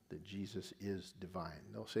 that Jesus is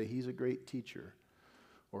divine. They'll say he's a great teacher,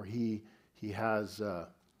 or he has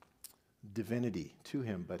divinity to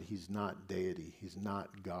him, but he's not deity, he's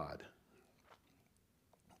not God.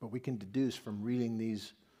 But we can deduce from reading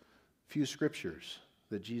these few scriptures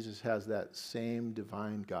that Jesus has that same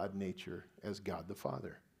divine God nature as God the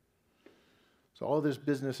Father. So all this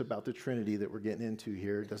business about the Trinity that we're getting into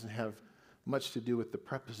here doesn't have much to do with the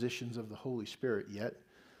prepositions of the Holy Spirit yet,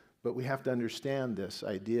 but we have to understand this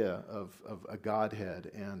idea of a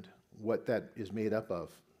Godhead and what that is made up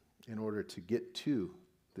of in order to get to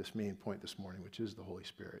this main point this morning, which is the Holy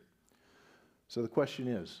Spirit. So the question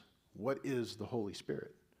is, what is the Holy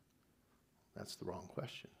Spirit? That's the wrong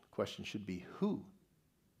question. The question should be, who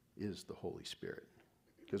is the Holy Spirit?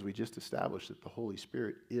 Because we just established that the Holy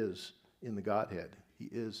Spirit is in the Godhead. He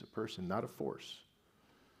is a person, not a force.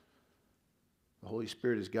 The Holy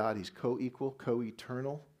Spirit is God. He's co-equal,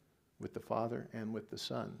 co-eternal with the Father and with the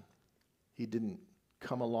Son. He didn't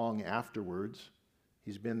come along afterwards.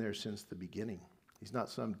 He's been there since the beginning. He's not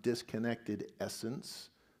some disconnected essence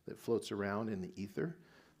that floats around in the ether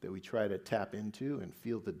that we try to tap into and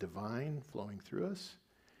feel the divine flowing through us.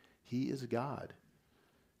 He is God,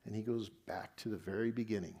 and he goes back to the very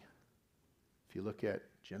beginning. If you look at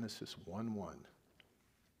Genesis 1:1,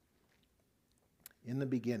 in the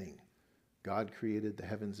beginning, God created the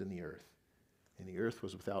heavens and the earth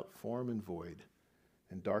was without form and void,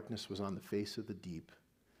 and darkness was on the face of the deep,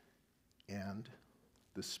 and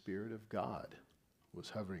the Spirit of God was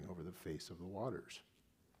hovering over the face of the waters.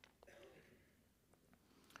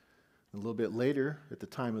 A little bit later, at the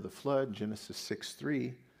time of the flood, Genesis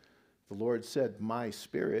 6:3, the Lord said, "My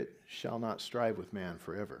spirit shall not strive with man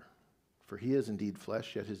forever. For he is indeed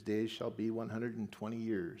flesh, yet his days shall be 120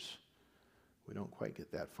 years. We don't quite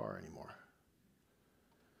get that far anymore.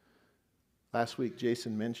 Last week,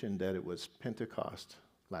 Jason mentioned that it was Pentecost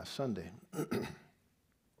last Sunday.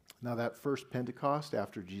 Now, that first Pentecost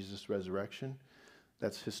after Jesus' resurrection,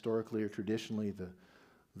 that's historically or traditionally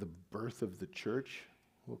the birth of the church,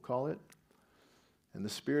 we'll call it. And the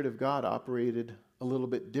Spirit of God operated a little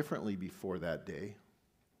bit differently before that day,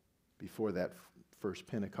 before that first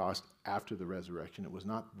Pentecost after the resurrection. It was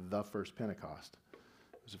not the first Pentecost.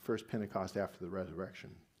 It was the first Pentecost after the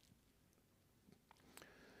resurrection.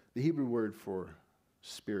 The Hebrew word for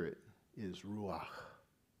spirit is ruach.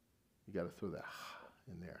 You got to throw that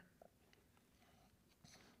in there.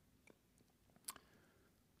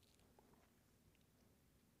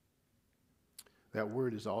 That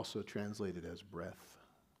word is also translated as breath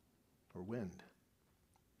or wind.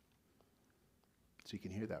 So you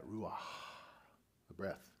can hear that ruach, the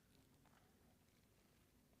breath.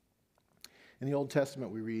 In the Old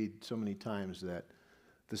Testament, we read so many times that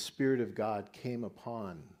the Spirit of God came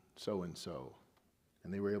upon so-and-so,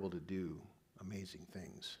 and they were able to do amazing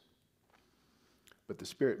things. But the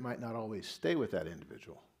Spirit might not always stay with that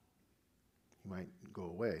individual. He might go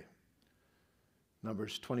away.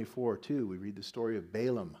 Numbers 24:2, we read the story of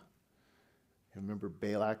Balaam. You remember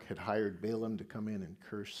Balak had hired Balaam to come in and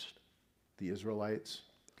curse the Israelites,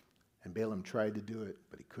 and Balaam tried to do it,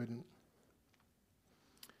 but he couldn't.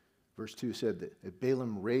 Verse 2 said that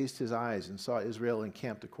Balaam raised his eyes and saw Israel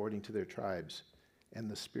encamped according to their tribes, and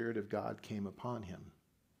the Spirit of God came upon him.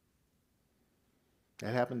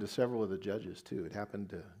 That happened to several of the judges too. It happened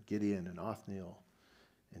to Gideon and Othniel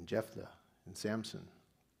and Jephthah and Samson.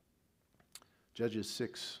 Judges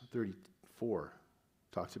 6:34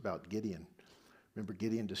 talks about Gideon. Remember,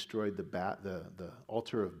 Gideon destroyed the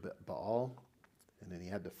altar of Baal, and then he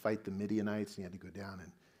had to fight the Midianites, and he had to go down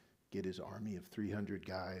and get his army of 300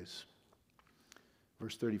 guys.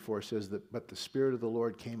 Verse 34 says that, but the Spirit of the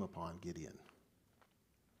Lord came upon Gideon.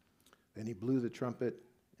 Then he blew the trumpet,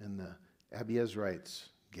 and the Abiezrites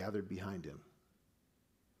gathered behind him.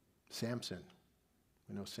 Samson,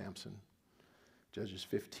 we know Samson. Judges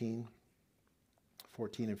 14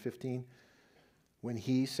 and 15. When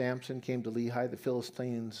he, Samson, came to Lehi, the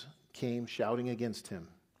Philistines came shouting against him.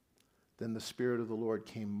 Then the Spirit of the Lord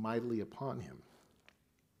came mightily upon him.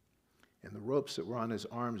 And the ropes that were on his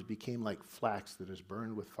arms became like flax that is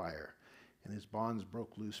burned with fire, and his bonds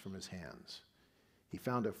broke loose from his hands. He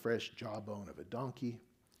found a fresh jawbone of a donkey,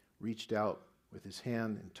 reached out with his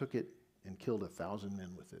hand and took it and killed 1,000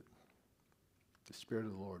 men with it. The Spirit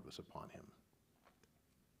of the Lord was upon him.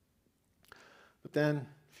 But then,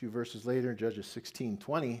 a few verses later, in Judges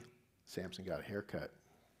 16:20, Samson got a haircut.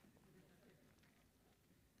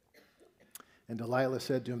 And Delilah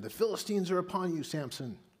said to him, the Philistines are upon you,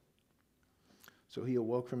 Samson. So he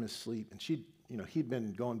awoke from his sleep, and he'd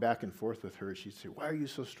been going back and forth with her. She'd say, why are you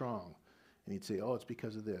so strong? And he'd say, oh, it's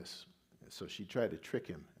because of this. So she tried to trick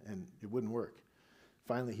him, and it wouldn't work.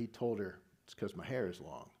 Finally, he told her, it's because my hair is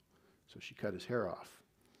long. So she cut his hair off.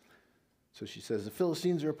 So she says, the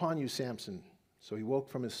Philistines are upon you, Samson. So he woke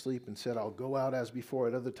from his sleep and said, I'll go out as before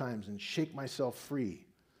at other times and shake myself free.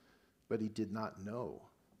 But he did not know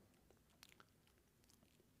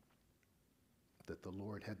that the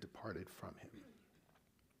Lord had departed from him.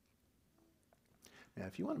 Now,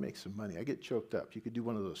 if you want to make some money, I get choked up. You could do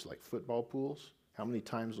one of those like football pools. How many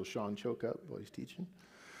times will Sean choke up while he's teaching?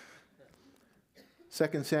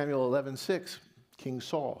 2 Samuel 11:6, King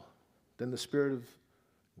Saul. Then the Spirit of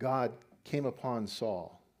God came upon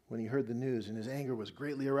Saul when he heard the news, and his anger was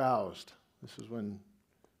greatly aroused. This is when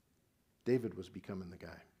David was becoming the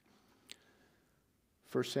guy.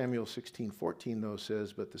 1 Samuel 16:14, though,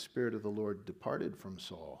 says, but the Spirit of the Lord departed from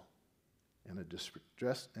Saul, and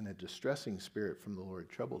a distressing spirit from the Lord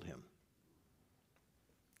troubled him.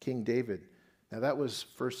 King David, now that was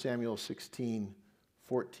 1 Samuel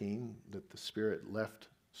 16:14, that the Spirit left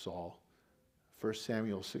Saul. 1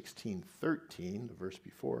 Samuel 16:13, the verse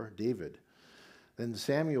before, David. Then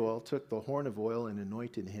Samuel took the horn of oil and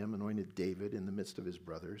anointed David in the midst of his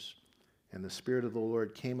brothers. And the Spirit of the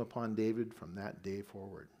Lord came upon David from that day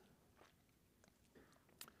forward.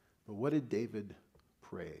 But what did David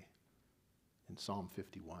pray in Psalm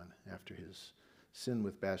 51 after his sin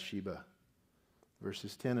with Bathsheba?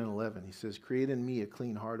 Verses 10 and 11, he says, create in me a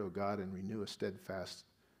clean heart, O God, and renew a steadfast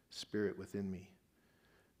spirit within me.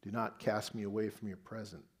 Do not cast me away from your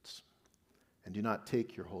presence, and do not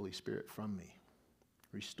take your Holy Spirit from me.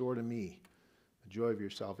 Restore to me the joy of your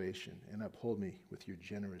salvation, and uphold me with your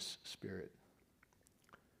generous spirit.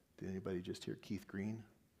 Did anybody just hear Keith Green?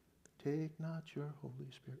 Take not your Holy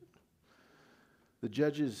Spirit. The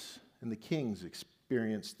judges and the kings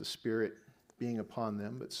experienced the Spirit being upon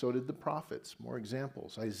them, but so did the prophets. More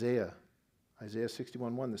examples. Isaiah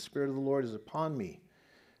 61:1, the Spirit of the Lord is upon me,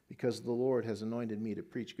 because the Lord has anointed me to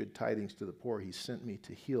preach good tidings to the poor. He sent me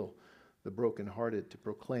to heal the brokenhearted, to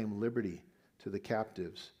proclaim liberty to the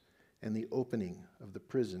captives, and the opening of the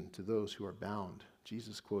prison to those who are bound.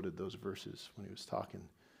 Jesus quoted those verses when he was talking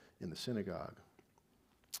in the synagogue.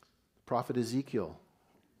 Prophet Ezekiel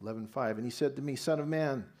 11:5, and he said to me, Son of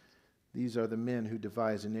man, these are the men who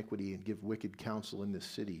devise iniquity and give wicked counsel in this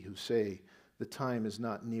city, who say, the time is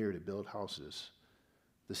not near to build houses.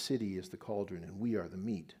 The city is the cauldron, and we are the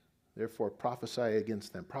meat. Therefore prophesy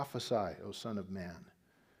against them. Prophesy, O Son of man.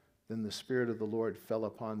 Then the Spirit of the Lord fell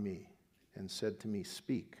upon me and said to me,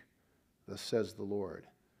 Speak. Thus says the Lord,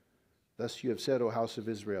 thus you have said, O house of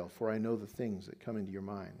Israel, for I know the things that come into your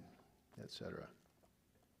mind, etc.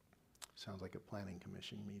 Sounds like a planning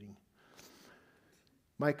commission meeting.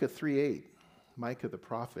 Micah 3:8, Micah the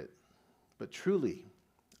prophet, but truly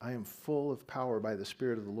I am full of power by the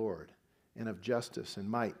Spirit of the Lord, and of justice and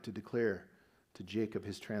might to declare to Jacob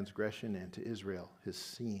his transgression and to Israel his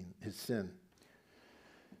sin.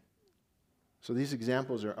 So these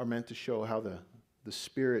examples are meant to show how the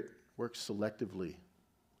Spirit works selectively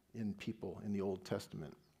in people in the Old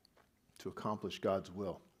Testament to accomplish God's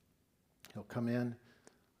will. He'll come in,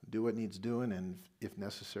 do what needs doing, and if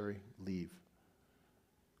necessary, leave.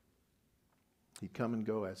 He'd come and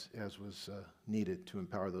go as was needed to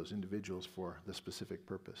empower those individuals for the specific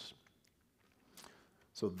purpose.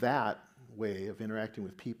 So that way of interacting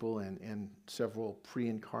with people and several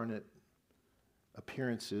pre-incarnate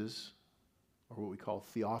appearances, or what we call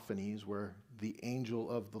theophanies, where the angel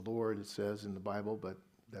of the Lord, it says in the Bible, but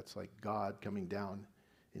that's like God coming down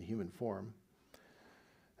in human form.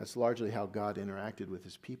 That's largely how God interacted with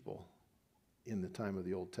his people in the time of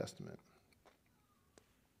the Old Testament.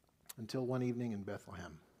 Until one evening in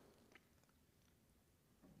Bethlehem,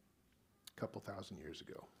 a couple thousand years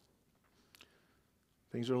ago.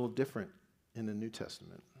 Things are a little different in the New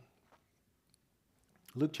Testament.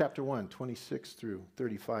 Luke chapter 1, 26 through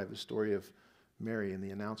 35, the story of Mary and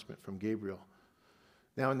the announcement from Gabriel.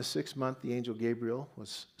 Now in the 6th month, the angel Gabriel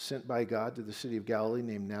was sent by God to the city of Galilee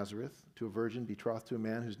named Nazareth, to a virgin betrothed to a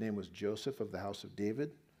man whose name was Joseph of the house of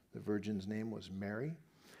David. The virgin's name was Mary.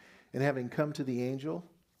 And having come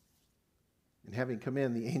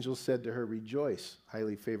in, the angel said to her, Rejoice,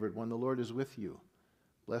 highly favored one, the Lord is with you.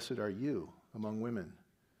 Blessed are you among women.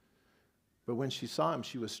 But when she saw him,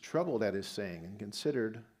 she was troubled at his saying, and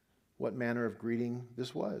considered what manner of greeting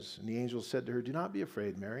this was. And the angel said to her, Do not be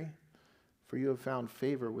afraid, Mary, for you have found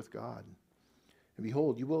favor with God. And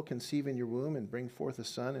behold, you will conceive in your womb and bring forth a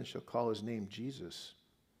son, and shall call his name Jesus.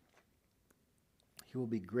 He will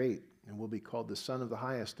be great, and will be called the Son of the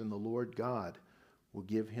Highest, and the Lord God will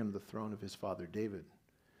give him the throne of his father David.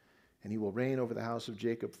 And he will reign over the house of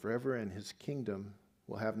Jacob forever, and his kingdom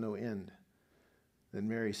will have no end. Then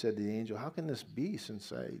Mary said to the angel, How can this be,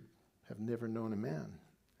 since I have never known a man?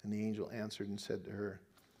 And the angel answered and said to her,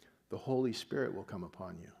 The Holy Spirit will come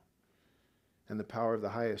upon you, and the power of the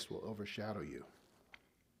Highest will overshadow you.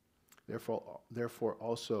 Therefore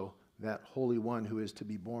also that Holy One who is to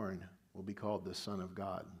be born will be called the Son of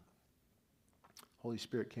God. Holy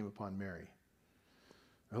Spirit came upon Mary.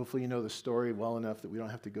 Hopefully you know the story well enough that we don't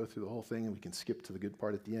have to go through the whole thing and we can skip to the good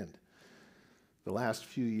part at the end. The last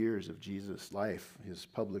few years of Jesus' life, his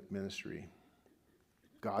public ministry,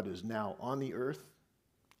 God is now on the earth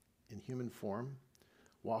in human form,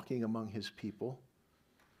 walking among his people,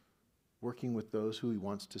 working with those who he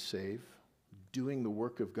wants to save, doing the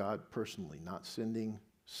work of God personally, not sending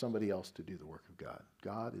somebody else to do the work of God.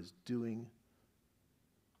 God is doing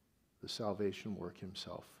the salvation work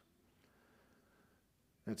himself.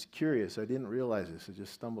 And it's curious, I didn't realize this, I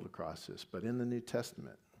just stumbled across this, but in the New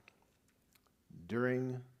Testament,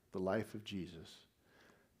 during the life of Jesus,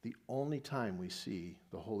 the only time we see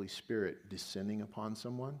the Holy Spirit descending upon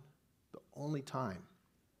someone, the only time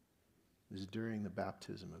is during the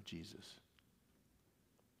baptism of Jesus.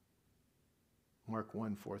 Mark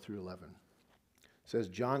 1, 4 through 11. It says,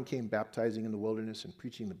 John came baptizing in the wilderness and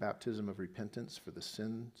preaching the baptism of repentance for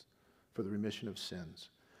the remission of sins.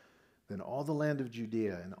 Then all the land of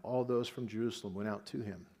Judea and all those from Jerusalem went out to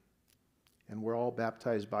him, and were all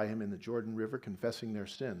baptized by him in the Jordan River, confessing their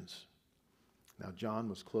sins. Now John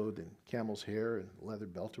was clothed in camel's hair and a leather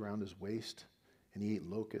belt around his waist, and he ate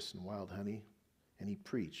locusts and wild honey, and he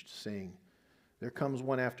preached, saying, There comes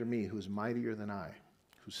one after me who is mightier than I,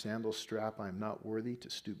 whose sandal strap I am not worthy to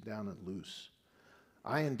stoop down and loose.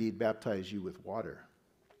 I indeed baptize you with water,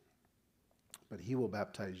 but he will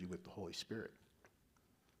baptize you with the Holy Spirit.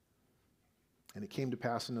 And it came to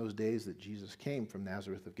pass in those days that Jesus came from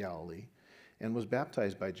Nazareth of Galilee and was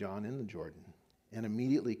baptized by John in the Jordan. And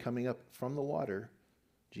immediately coming up from the water,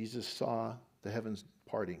 Jesus saw the heavens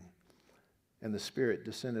parting, and the Spirit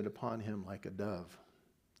descended upon him like a dove.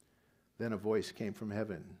 Then a voice came from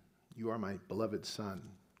heaven, You are my beloved Son,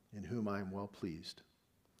 in whom I am well pleased.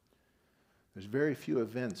 There's very few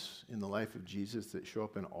events in the life of Jesus that show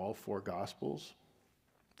up in all four Gospels.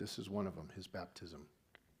 This is one of them, his baptism.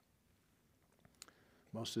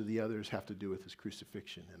 Most of the others have to do with his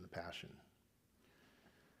crucifixion and the passion.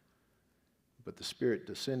 But the Spirit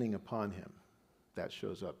descending upon him, that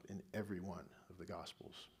shows up in every one of the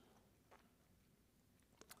Gospels.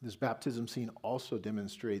 This baptism scene also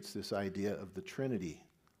demonstrates this idea of the Trinity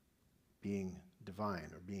being divine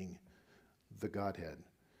or being the Godhead.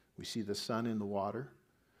 We see the Son in the water,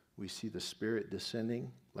 we see the Spirit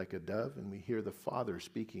descending like a dove, and we hear the Father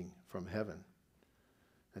speaking from heaven.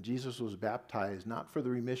 And Jesus was baptized not for the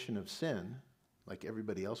remission of sin, like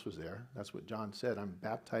everybody else was there. That's what John said, I'm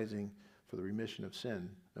baptizing for the remission of sin.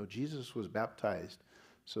 No, Jesus was baptized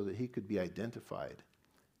so that he could be identified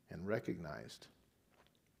and recognized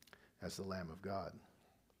as the Lamb of God.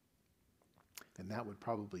 And that would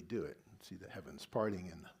probably do it. See the heavens parting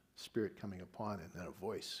and the Spirit coming upon it, and then a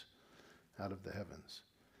voice out of the heavens.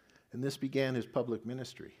 And this began his public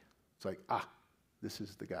ministry. It's like, this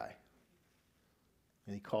is the guy.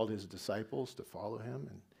 And he called his disciples to follow him,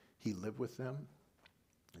 and he lived with them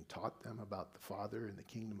and taught them about the Father and the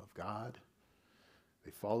kingdom of God.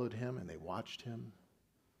 They followed him and they watched him.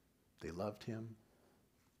 They loved him.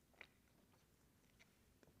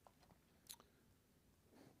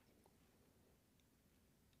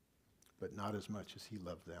 But not as much as he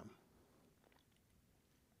loved them.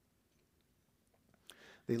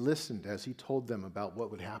 They listened as he told them about what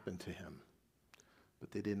would happen to him,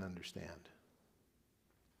 but they didn't understand.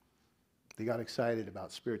 They got excited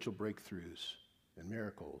about spiritual breakthroughs and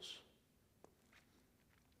miracles.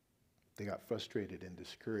 They got frustrated and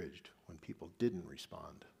discouraged when people didn't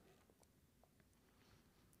respond.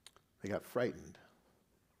 They got frightened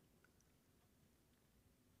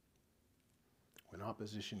when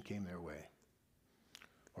opposition came their way,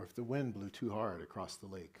 or if the wind blew too hard across the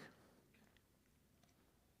lake.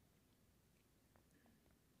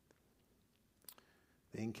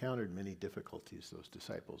 They encountered many difficulties, those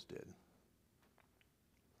disciples did.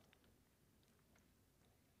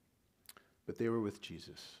 But they were with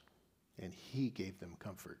Jesus, and he gave them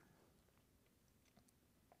comfort.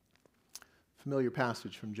 Familiar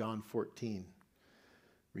passage from John 14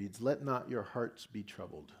 reads, Let not your hearts be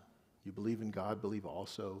troubled. You believe in God, believe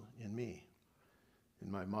also in me.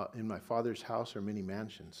 In my Father's house are many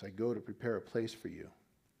mansions. I go to prepare a place for you.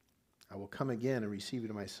 I will come again and receive you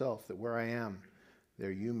to myself, that where I am,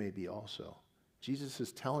 there you may be also. Jesus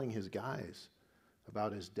is telling his guys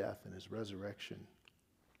about his death and his resurrection,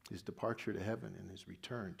 his departure to heaven and his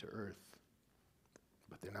return to earth.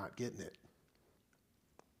 But they're not getting it.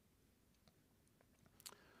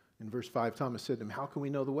 In verse 5, Thomas said to him, How can we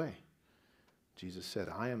know the way? Jesus said,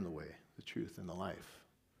 I am the way, the truth, and the life.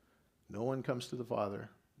 No one comes to the Father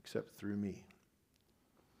except through me.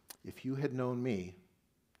 If you had known me,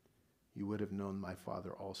 you would have known my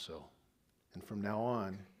Father also. And from now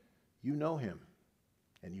on, you know him,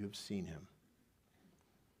 and you have seen him.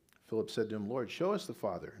 Philip said to him, Lord, show us the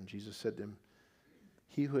Father. And Jesus said to him,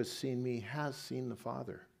 he who has seen me has seen the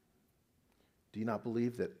Father. Do you not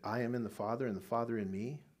believe that I am in the Father and the Father in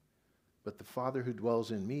me? But the Father who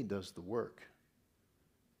dwells in me does the work.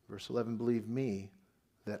 Verse 11, believe me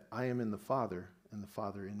that I am in the Father and the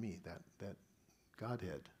Father in me, that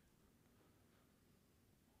Godhead.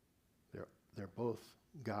 They're both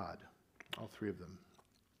God, all three of them.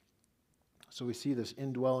 So we see this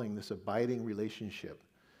indwelling, this abiding relationship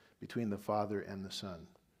between the Father and the Son.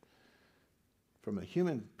 From a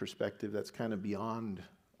human perspective, that's kind of beyond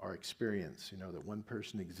our experience, that one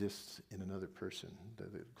person exists in another person.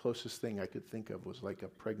 The closest thing I could think of was like a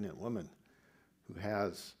pregnant woman who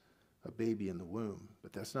has a baby in the womb,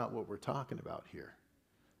 but that's not what we're talking about here.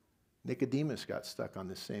 Nicodemus got stuck on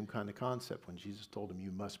this same kind of concept when Jesus told him,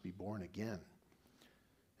 you must be born again.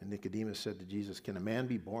 And Nicodemus said to Jesus, can a man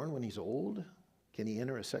be born when he's old? Can he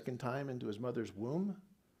enter a second time into his mother's womb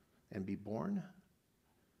and be born?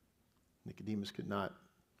 Nicodemus could not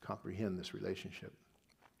comprehend this relationship.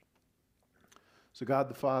 So God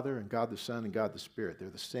the Father and God the Son and God the Spirit, they're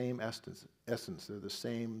the same essence. They're the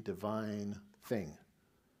same divine thing,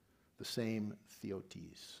 the same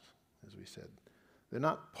theotes, as we said. They're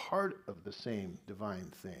not part of the same divine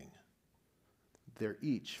thing. They're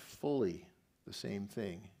each fully the same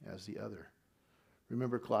thing as the other.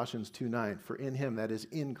 Remember Colossians 2:9, for in him, that is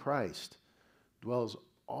in Christ, dwells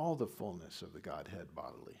all the fullness of the Godhead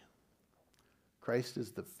bodily. Christ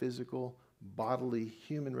is the physical, bodily,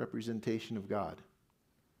 human representation of God.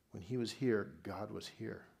 When he was here, God was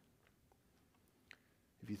here.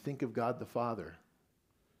 If you think of God the Father,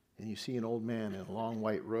 and you see an old man in a long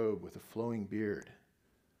white robe with a flowing beard,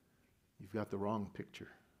 you've got the wrong picture.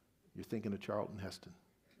 You're thinking of Charlton Heston.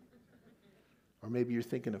 Or maybe you're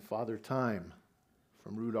thinking of Father Time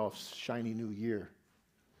from Rudolph's Shiny New Year.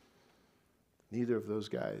 Neither of those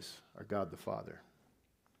guys are God the Father.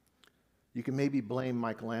 You can maybe blame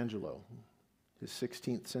Michelangelo, his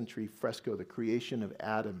 16th century fresco, The Creation of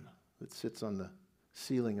Adam, that sits on the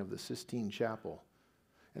ceiling of the Sistine Chapel.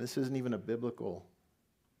 And this isn't even a biblical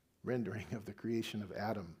rendering of the creation of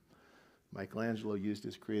Adam. Michelangelo used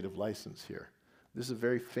his creative license here. This is a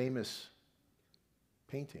very famous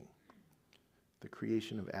painting, The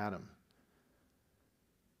Creation of Adam.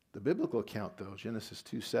 The biblical account, though, Genesis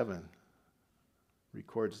 2:7,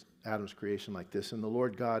 records Adam's creation like this. And the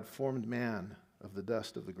Lord God formed man of the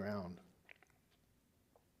dust of the ground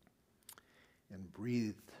and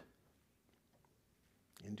breathed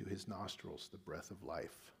into his nostrils the breath of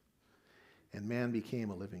life. And man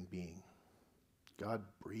became a living being. God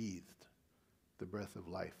breathed the breath of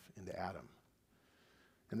life into Adam.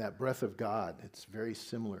 And that breath of God, it's very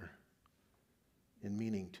similar in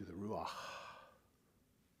meaning to the Ruach.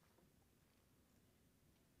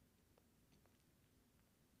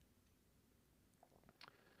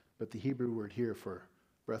 But the Hebrew word here for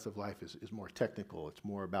breath of life is more technical. It's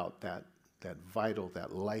more about that vital,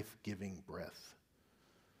 that life-giving breath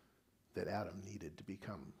that Adam needed to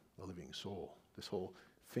become a living soul. This whole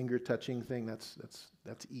finger-touching thing, that's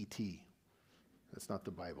E.T. That's not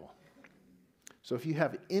the Bible. So if you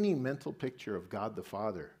have any mental picture of God the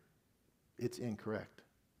Father, it's incorrect.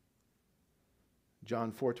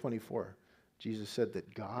 John 4:24, Jesus said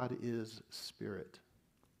that God is spirit,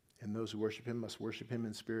 and those who worship him must worship him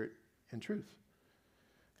in spirit and truth.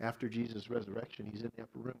 After Jesus' resurrection, he's in the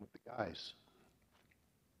upper room with the guys.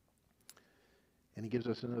 And he gives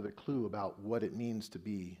us another clue about what it means to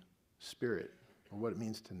be spirit, or what it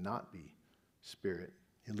means to not be spirit.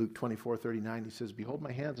 In Luke 24:39, he says, behold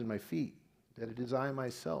my hands and my feet, that it is I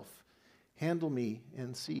myself. Handle me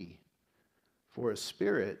and see. For a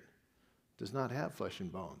spirit does not have flesh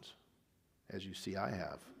and bones, as you see I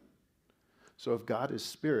have. So if God is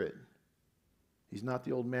spirit, he's not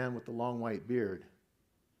the old man with the long white beard.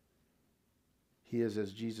 He is,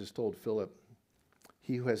 as Jesus told Philip,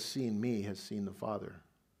 he who has seen me has seen the Father.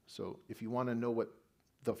 So if you want to know what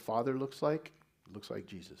the Father looks like, it looks like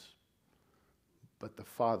Jesus. But the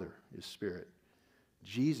Father is spirit.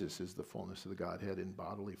 Jesus is the fullness of the Godhead in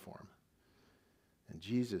bodily form. And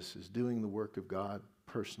Jesus is doing the work of God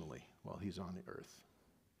personally while he's on the earth.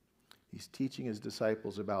 He's teaching his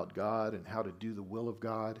disciples about God and how to do the will of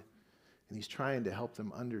God, and he's trying to help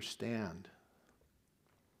them understand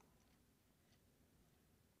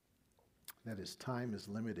that his time is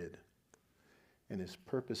limited and his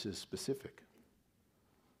purpose is specific,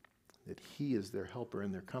 that he is their helper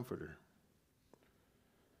and their comforter.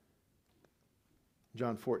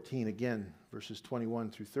 John 14, again, verses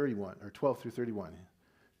 21 through 31, or 12 through 31.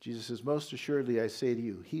 Jesus says, most assuredly I say to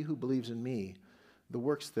you, he who believes in me, the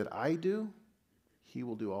works that I do, he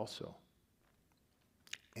will do also.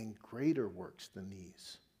 and greater works than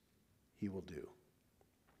these he will do,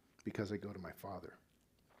 because I go to my Father.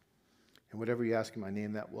 And whatever you ask in my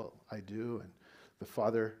name, that will I do, and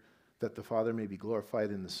that the Father may be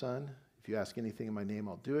glorified in the Son. If you ask anything in my name,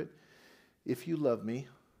 I'll do it. If you love me,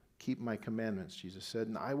 keep my commandments, Jesus said,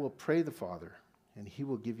 and I will pray the Father, and he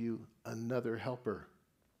will give you another helper,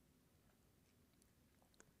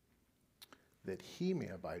 that he may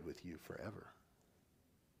abide with you forever.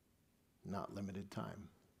 Not limited time.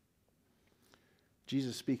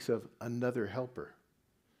 Jesus speaks of another helper.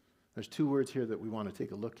 There's two words here that we want to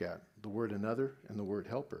take a look at, the word another and the word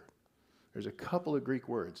helper. There's a couple of Greek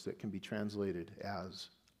words that can be translated as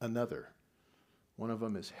another. One of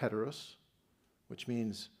them is heteros, which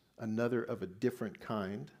means another of a different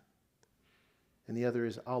kind. And the other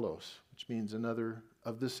is allos, which means another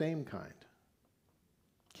of the same kind.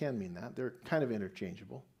 Can mean that. They're kind of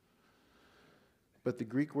interchangeable. But the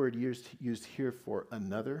Greek word used here for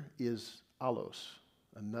another is allos,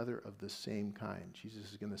 another of the same kind.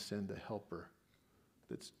 Jesus is going to send a helper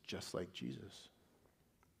that's just like Jesus.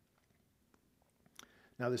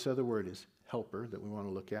 Now, this other word is helper that we want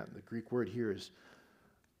to look at. The Greek word here is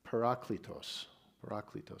parakletos.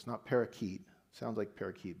 Parakletos, not parakeet. Sounds like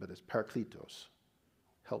parakeet, but it's parakletos,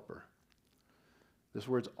 helper. This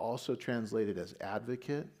word's also translated as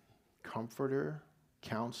advocate, comforter,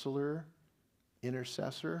 counselor,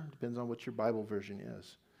 intercessor. Depends on what your Bible version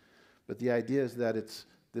is. But the idea is that it's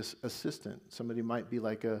this assistant. Somebody might be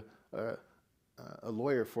like a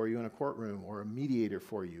lawyer for you in a courtroom, or a mediator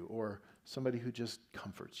for you, or somebody who just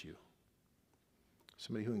comforts you.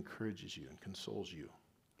 Somebody who encourages you and consoles you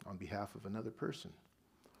on behalf of another person.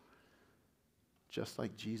 Just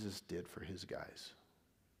like Jesus did for his guys.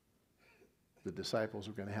 The disciples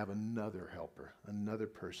were going to have another helper, another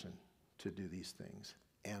person to do these things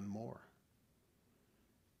and more.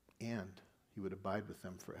 And he would abide with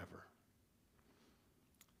them forever.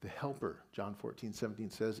 The helper, John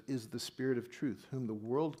 14:17 says, is the Spirit of truth, whom the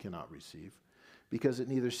world cannot receive, because it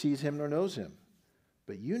neither sees him nor knows him.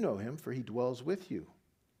 But you know him, for he dwells with you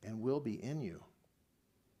and will be in you.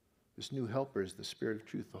 This new helper is the Spirit of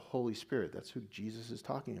truth, the Holy Spirit. That's who Jesus is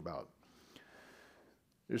talking about.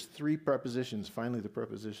 There's three prepositions, finally the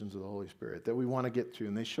prepositions of the Holy Spirit, that we want to get through,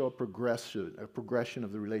 and they show a progression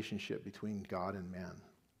of the relationship between God and man.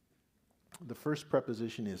 The first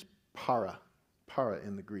preposition is para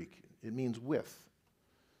in the Greek. It means with.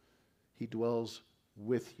 He dwells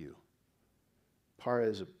with you. Para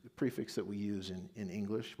is a prefix that we use in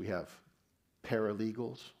English. We have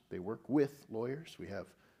paralegals. They work with lawyers. We have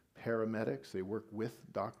paramedics. They work with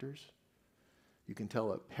doctors. You can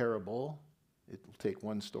tell a parable. It will take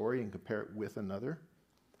one story and compare it with another.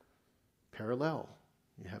 Parallel.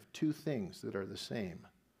 You have two things that are the same.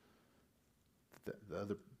 The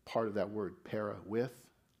other part of that word, para, with,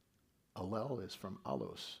 allel, is from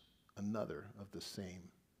allos, another of the same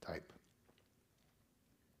type.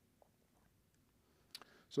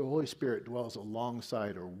 So the Holy Spirit dwells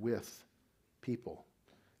alongside or with people,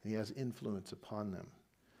 and he has influence upon them.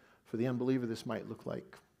 For the unbeliever, this might look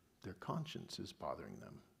like their conscience is bothering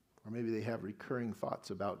them, or maybe they have recurring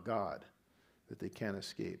thoughts about God that they can't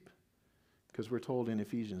escape. Because we're told in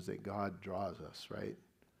Ephesians that God draws us, right?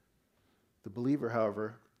 The believer,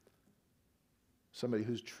 however, somebody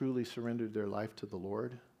who's truly surrendered their life to the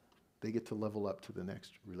Lord, they get to level up to the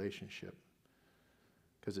next relationship.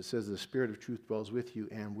 Because it says the Spirit of truth dwells with you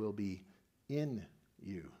and will be in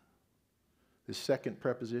you. The second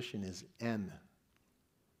preposition is en.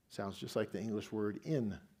 Sounds just like the English word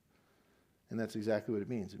in. And that's exactly what it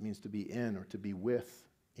means. It means to be in, or to be with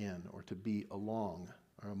in, or to be along,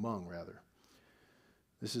 or among rather.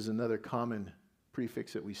 This is another common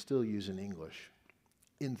prefix that we still use in English.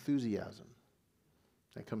 Enthusiasm.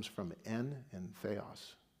 That comes from en and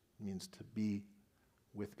theos. It means to be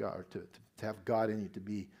with God, or to have God in you, to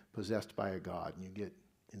be possessed by a God, and you get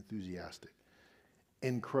enthusiastic.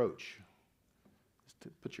 Encroach is to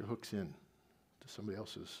put your hooks in to somebody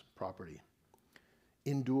else's property.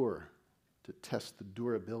 Endure, to test the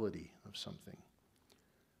durability of something.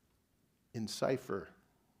 Encipher,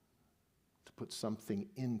 to put something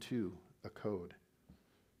into a code.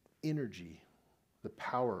 Energy, the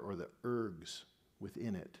power or the ergs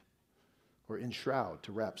within it. Or enshroud,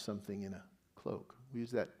 to wrap something in a cloak. We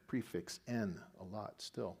use that prefix en a lot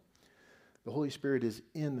still. The Holy Spirit is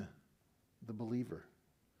in the believer.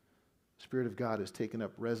 The Spirit of God has taken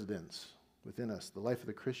up residence within us. The life of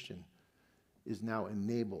the Christian is now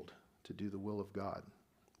enabled to do the will of God.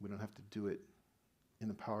 We don't have to do it in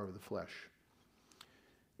the power of the flesh.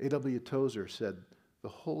 A.W. Tozer said, "The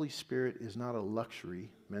Holy Spirit is not a luxury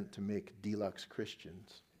meant to make deluxe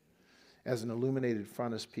Christians. As an illuminated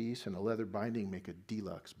frontispiece and a leather binding make a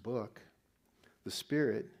deluxe book, the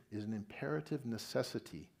Spirit is an imperative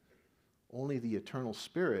necessity. Only the eternal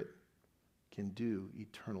Spirit can do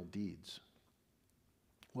eternal deeds.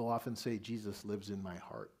 We'll often say Jesus lives in my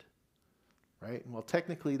heart, right? Well,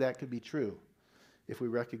 technically that could be true if we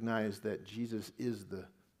recognize that Jesus is the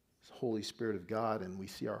Holy Spirit of God and we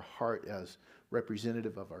see our heart as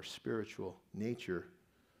representative of our spiritual nature.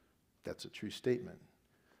 That's a true statement.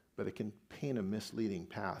 But it can paint a misleading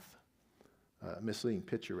misleading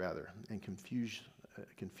picture rather, and confuse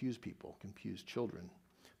people, confuse children.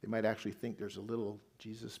 They might actually think there's a little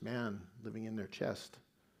Jesus man living in their chest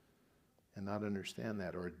and not understand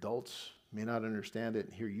that. Or adults may not understand it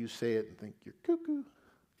and hear you say it and think you're cuckoo.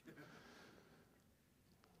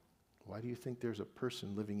 Why do you think there's a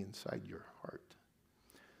person living inside your heart?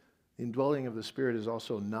 The indwelling of the Spirit is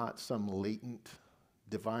also not some latent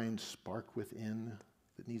divine spark within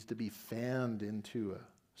that needs to be fanned into a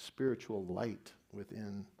spiritual light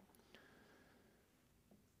within.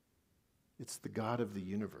 It's the God of the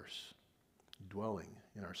universe dwelling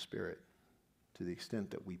in our spirit to the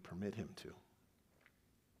extent that we permit him to.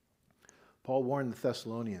 Paul warned the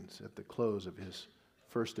Thessalonians at the close of his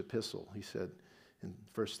first epistle. He said in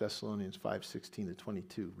 1 Thessalonians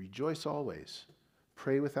 5:16-22, "Rejoice always,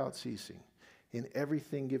 pray without ceasing. In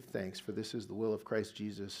everything give thanks, for this is the will of Christ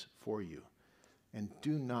Jesus for you. And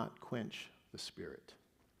do not quench the Spirit.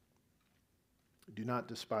 Do not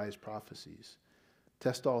despise prophecies.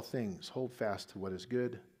 Test all things, hold fast to what is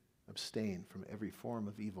good, abstain from every form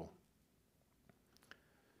of evil."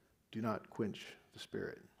 Do not quench the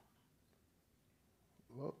Spirit.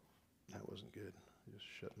 Whoa, that wasn't good. I just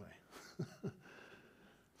shut my...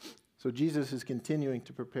 So Jesus is continuing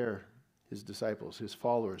to prepare his disciples, his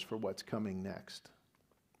followers, for what's coming next.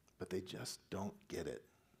 But they just don't get it.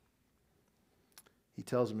 He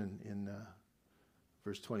tells them in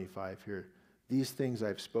verse 25 here, "These things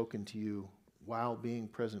I've spoken to you while being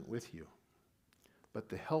present with you. But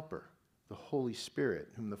the Helper, the Holy Spirit,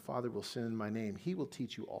 whom the Father will send in my name, he will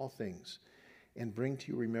teach you all things and bring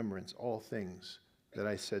to your remembrance all things that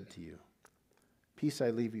I said to you. Peace I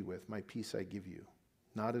leave you with, my peace I give you.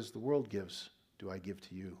 Not as the world gives, do I give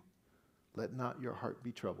to you. Let not your heart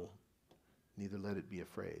be troubled, neither let it be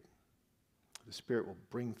afraid." The Spirit will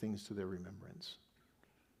bring things to their remembrance.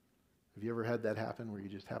 Have you ever had that happen where you're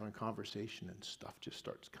just having a conversation and stuff just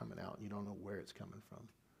starts coming out and you don't know where it's coming from?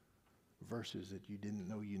 Verses that you didn't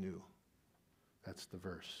know you knew. That's the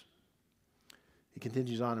verse. He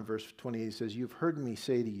continues on in verse 28. He says, "You've heard me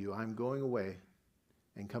say to you, I'm going away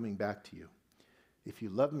and coming back to you. If you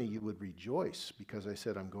love me, you would rejoice because I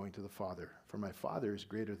said I'm going to the Father, for my Father is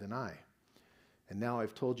greater than I. And now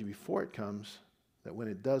I've told you before it comes, that when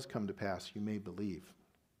it does come to pass, you may believe."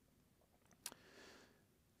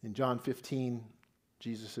 In John 15,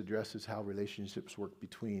 Jesus addresses how relationships work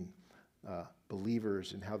between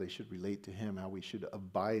believers and how they should relate to him, how we should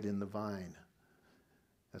abide in the vine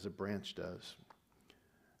as a branch does.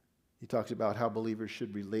 He talks about how believers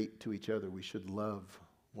should relate to each other. We should love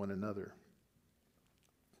one another.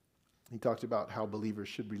 He talks about how believers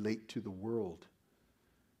should relate to the world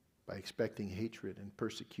by expecting hatred and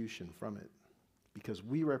persecution from it, because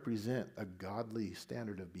we represent a godly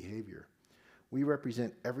standard of behavior. We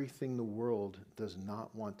represent everything the world does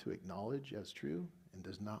not want to acknowledge as true and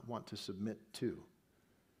does not want to submit to.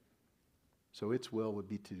 So its will would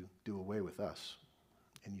be to do away with us.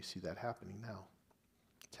 And you see that happening now.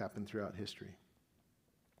 It's happened throughout history.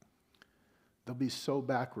 They'll be so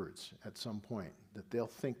backwards at some point that they'll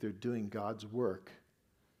think they're doing God's work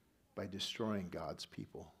by destroying God's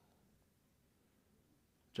people.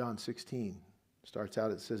 John 16 starts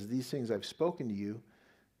out, it says, "These things I've spoken to you,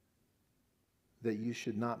 that you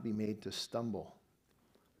should not be made to stumble.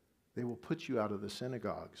 They will put you out of the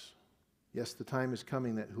synagogues. Yes, the time is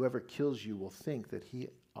coming that whoever kills you will think that he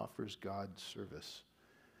offers God service.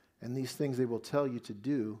 And these things they will tell you to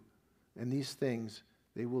do, and these things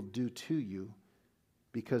they will do to you,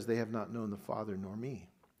 because they have not known the Father nor me.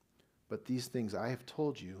 But these things I have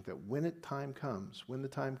told you, that when the time comes,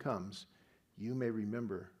 you may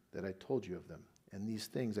remember that I told you of them. And these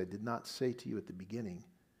things I did not say to you at the beginning,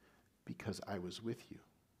 because I was with you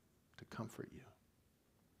to comfort you."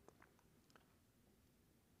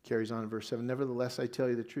 Carries on in verse 7, "Nevertheless, I tell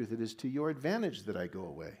you the truth, it is to your advantage that I go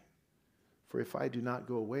away. For if I do not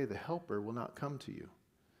go away, the Helper will not come to you.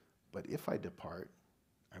 But if I depart,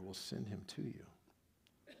 I will send him to you."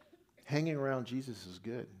 Hanging around Jesus is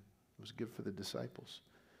good. It was good for the disciples.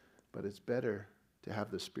 But it's better to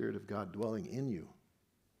have the Spirit of God dwelling in you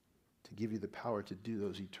to give you the power to do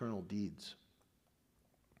those eternal deeds.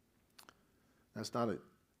 That's not an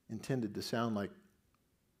intended to sound like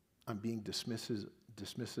I'm being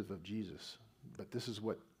dismissive of Jesus. But this is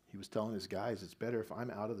what he was telling his guys. It's better if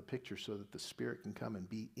I'm out of the picture so that the Spirit can come and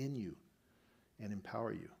be in you and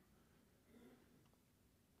empower you.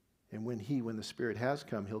 And when the Spirit has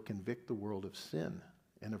come, he'll convict the world of sin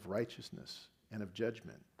and of righteousness and of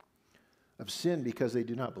judgment. Of sin because they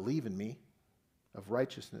do not believe in me. Of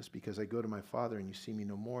righteousness because I go to my Father and you see me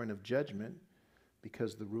no more. And of judgment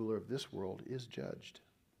because the ruler of this world is judged.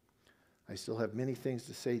 I still have many things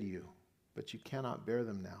to say to you, but you cannot bear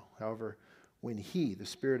them now. However, when he, the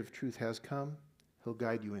Spirit of truth, has come, he'll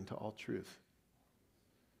guide you into all truth.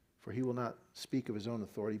 For he will not speak of his own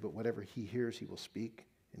authority, but whatever he hears he will speak,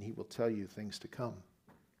 and he will tell you things to come.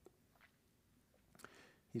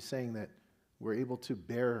 He's saying that we're able to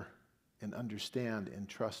bear and understand and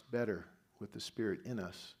trust better with the Spirit in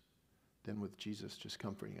us than with Jesus just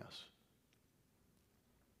comforting us.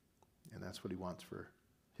 And that's what he wants for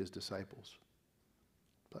his disciples.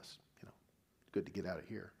 Plus, good to get out of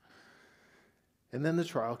here. And then the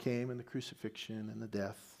trial came, and the crucifixion, and the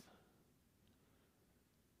death.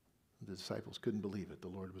 The disciples couldn't believe it. The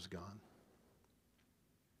Lord was gone.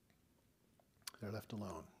 They're left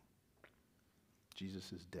alone.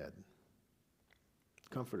 Jesus is dead. The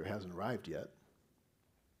Comforter hasn't arrived yet.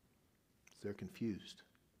 They're confused.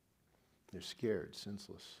 They're scared,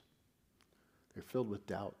 senseless. They're filled with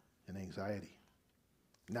doubt and anxiety.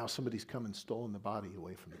 Now somebody's come and stolen the body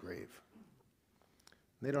away from the grave.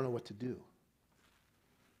 And they don't know what to do.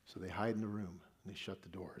 So they hide in the room and they shut the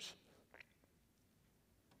doors.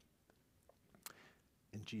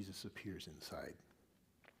 And Jesus appears inside.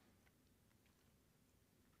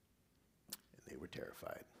 And they were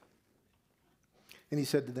terrified. And he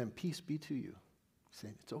said to them, "Peace be to you."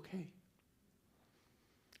 Saying, "It's okay."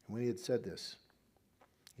 And when he had said this,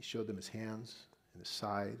 he showed them his hands and his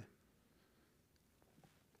side.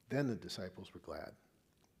 Then the disciples were glad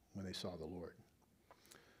when they saw the Lord.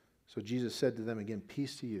 So Jesus said to them again,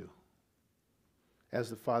 "Peace to you. As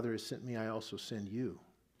the Father has sent me, I also send you."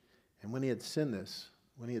 And when he had said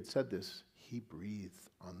this, he breathed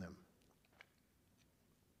on them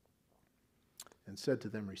and said to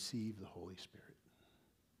them, "Receive the Holy Spirit."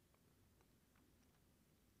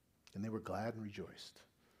 And they were glad and rejoiced.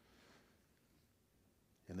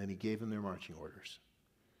 And then he gave them their marching orders.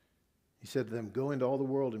 He said to them, "Go into all the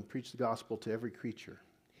world and preach the gospel to every creature.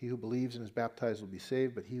 He who believes and is baptized will be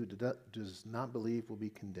saved, but he who does not believe will be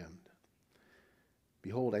condemned.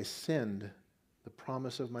 Behold, I send the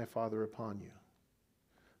promise of my Father upon you.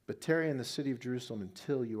 But tarry in the city of Jerusalem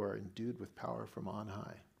until you are endued with power from on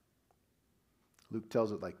high." Luke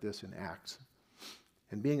tells it like this in Acts.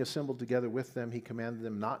 "And being assembled together with them, he commanded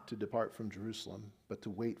them not to depart from Jerusalem, but to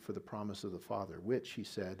wait for the promise of the Father, which, he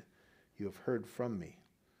said, you have heard from me.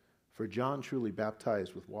 For John truly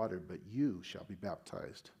baptized with water, but you shall be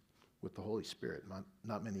baptized with the Holy Spirit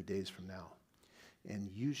not many days from now. And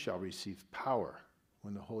you shall receive power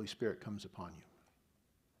when the Holy Spirit comes upon you."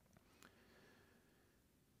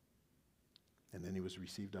 And then he was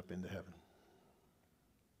received up into heaven.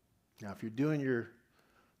 Now, if you're doing your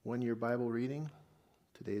one-year Bible reading,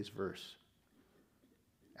 today's verse,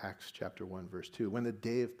 Acts chapter 1, verse 2. When the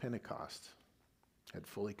day of Pentecost had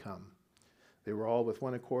fully come, they were all with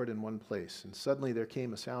one accord in one place. And suddenly there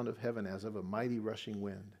came a sound of heaven as of a mighty rushing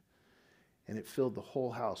wind, and it filled the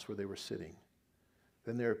whole house where they were sitting.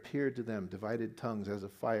 Then there appeared to them divided tongues as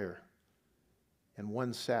of fire, and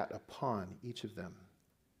one sat upon each of them,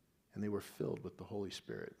 and they were filled with the Holy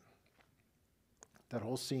Spirit. That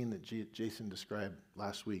whole scene that Jason described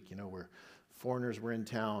last week, where foreigners were in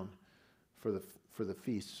town for the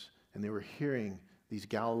feasts, and they were hearing these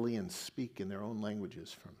Galileans speak in their own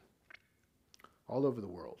languages from all over the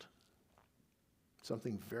world.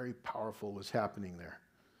 Something very powerful was happening there.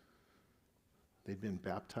 They'd been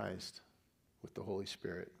baptized with the Holy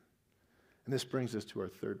Spirit. And this brings us to our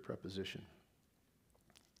third preposition,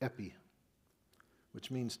 epi,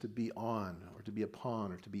 which means to be on, or to be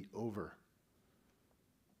upon, or to be over.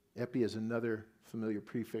 Epi is another familiar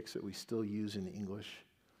prefix that we still use in English.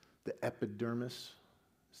 The epidermis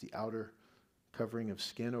is the outer covering of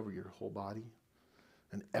skin over your whole body.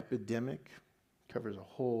 An epidemic covers a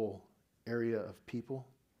whole area of people.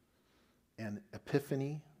 An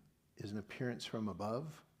epiphany is an appearance from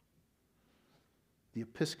above. The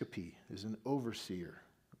episcopi is an overseer,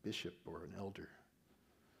 a bishop, or an elder.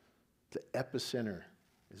 The epicenter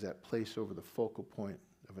is that place over the focal point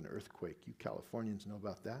of an earthquake. You Californians know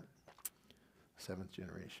about that. 7th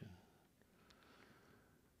generation.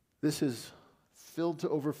 This is filled to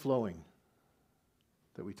overflowing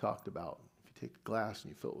that we talked about. If you take a glass and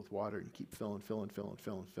you fill it with water and you keep filling,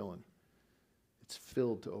 it's It's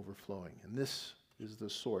filled to overflowing. And this is the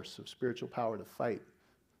source of spiritual power to fight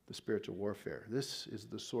the spiritual warfare. This is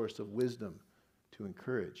the source of wisdom to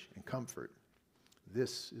encourage and comfort.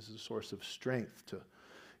 This is the source of strength to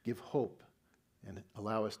give hope and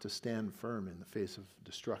allow us to stand firm in the face of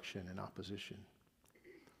destruction and opposition.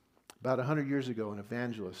 About 100 years ago, an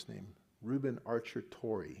evangelist named Reuben Archer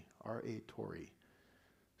Torrey, R.A. Torrey,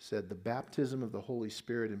 said, "The baptism of the Holy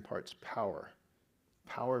Spirit imparts power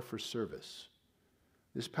for service.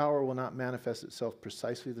 This power will not manifest itself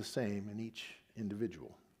precisely the same in each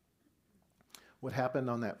individual." What happened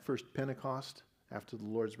on that first Pentecost after the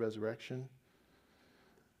Lord's resurrection?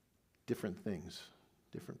 Different things.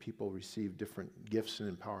 Different people received different gifts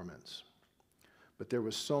and empowerments. But there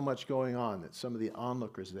was so much going on that some of the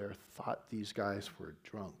onlookers there thought these guys were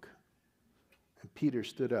drunk. And Peter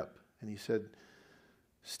stood up and he said,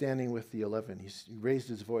 standing with the 11, he raised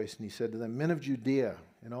his voice and he said to them, "Men of Judea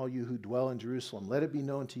and all you who dwell in Jerusalem, let it be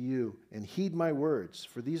known to you and heed my words,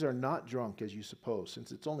 for these are not drunk as you suppose,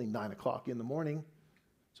 since it's only 9 o'clock in the morning.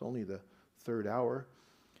 It's only the 3rd hour.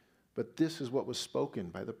 But this is what was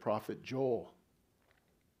spoken by the prophet Joel.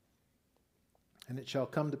 And it shall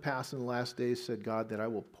come to pass in the last days, said God, that I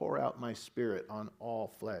will pour out my spirit on all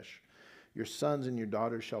flesh. Your sons and your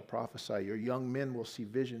daughters shall prophesy. Your young men will see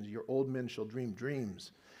visions. Your old men shall dream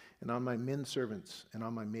dreams. And on my men servants and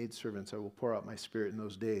on my maid servants I will pour out my spirit in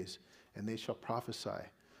those days, and they shall prophesy.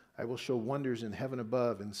 I will show wonders in heaven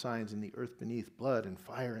above and signs in the earth beneath, blood and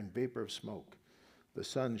fire and vapor of smoke. The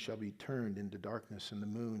sun shall be turned into darkness and the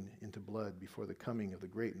moon into blood before the coming of the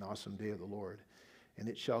great and awesome day of the Lord. And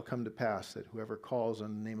it shall come to pass that whoever calls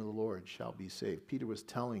on the name of the Lord shall be saved." Peter was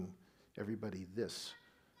telling everybody this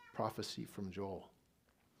prophecy from Joel.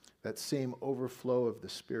 That same overflow of the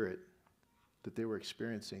Spirit that they were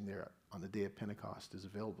experiencing there on the day of Pentecost is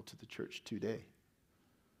available to the church today.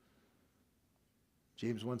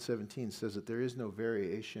 James 1:17 says that there is no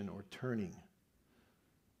variation or turning,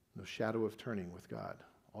 no shadow of turning with God.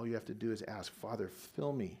 All you have to do is ask, "Father,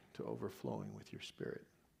 fill me to overflowing with your Spirit."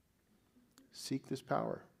 Seek this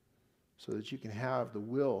power so that you can have the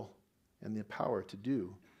will and the power to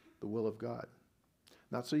do the will of God.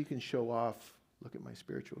 Not so you can show off, "Look at my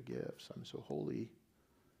spiritual gifts, I'm so holy."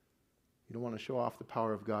 You don't want to show off the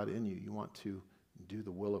power of God in you. You want to do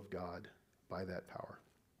the will of God by that power.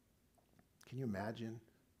 Can you imagine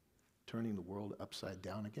turning the world upside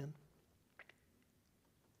down again?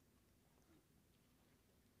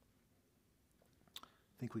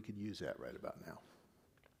 I think we could use that right about now.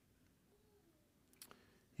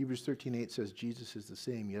 Hebrews 13:8 says Jesus is the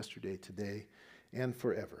same yesterday, today, and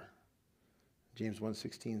forever. James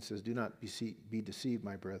 1:16 says, "Do not be deceived,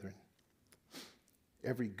 my brethren.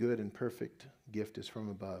 Every good and perfect gift is from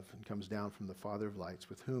above and comes down from the Father of lights,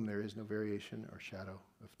 with whom there is no variation or shadow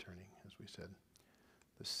of turning," as we said.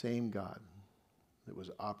 The same God that was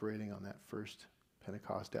operating on that first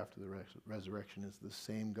Pentecost after the resurrection is the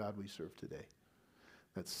same God we serve today.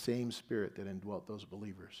 That same Spirit that indwelt those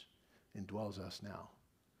believers indwells us now.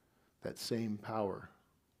 That same power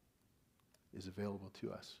is available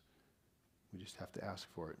to us. We just have to ask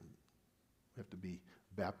for it. We have to be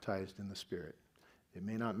baptized in the Spirit. It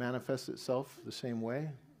may not manifest itself the same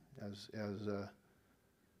way as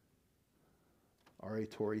R.A.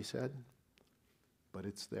 Torrey said, but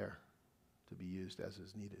it's there to be used as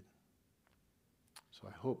is needed. So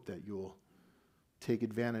I hope that you'll take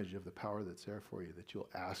advantage of the power that's there for you, that you'll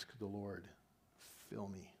ask the Lord, "Fill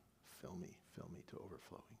me, fill me, fill me to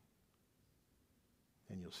overflowing."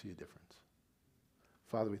 And you'll see a difference.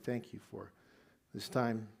 Father, we thank you for this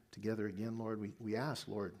time together again, Lord. We ask,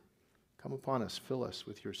 Lord, come upon us, fill us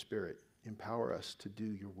with your Spirit, empower us to do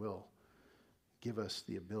your will. Give us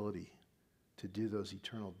the ability to do those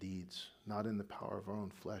eternal deeds, not in the power of our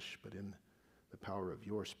own flesh, but in the power of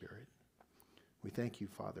your Spirit. We thank you,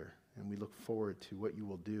 Father, and we look forward to what you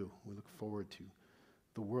will do. We look forward to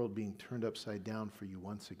the world being turned upside down for you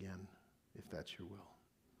once again, if that's your will.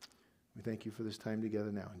 We thank you for this time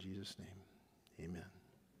together now in Jesus' name. Amen.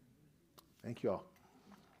 Thank you all.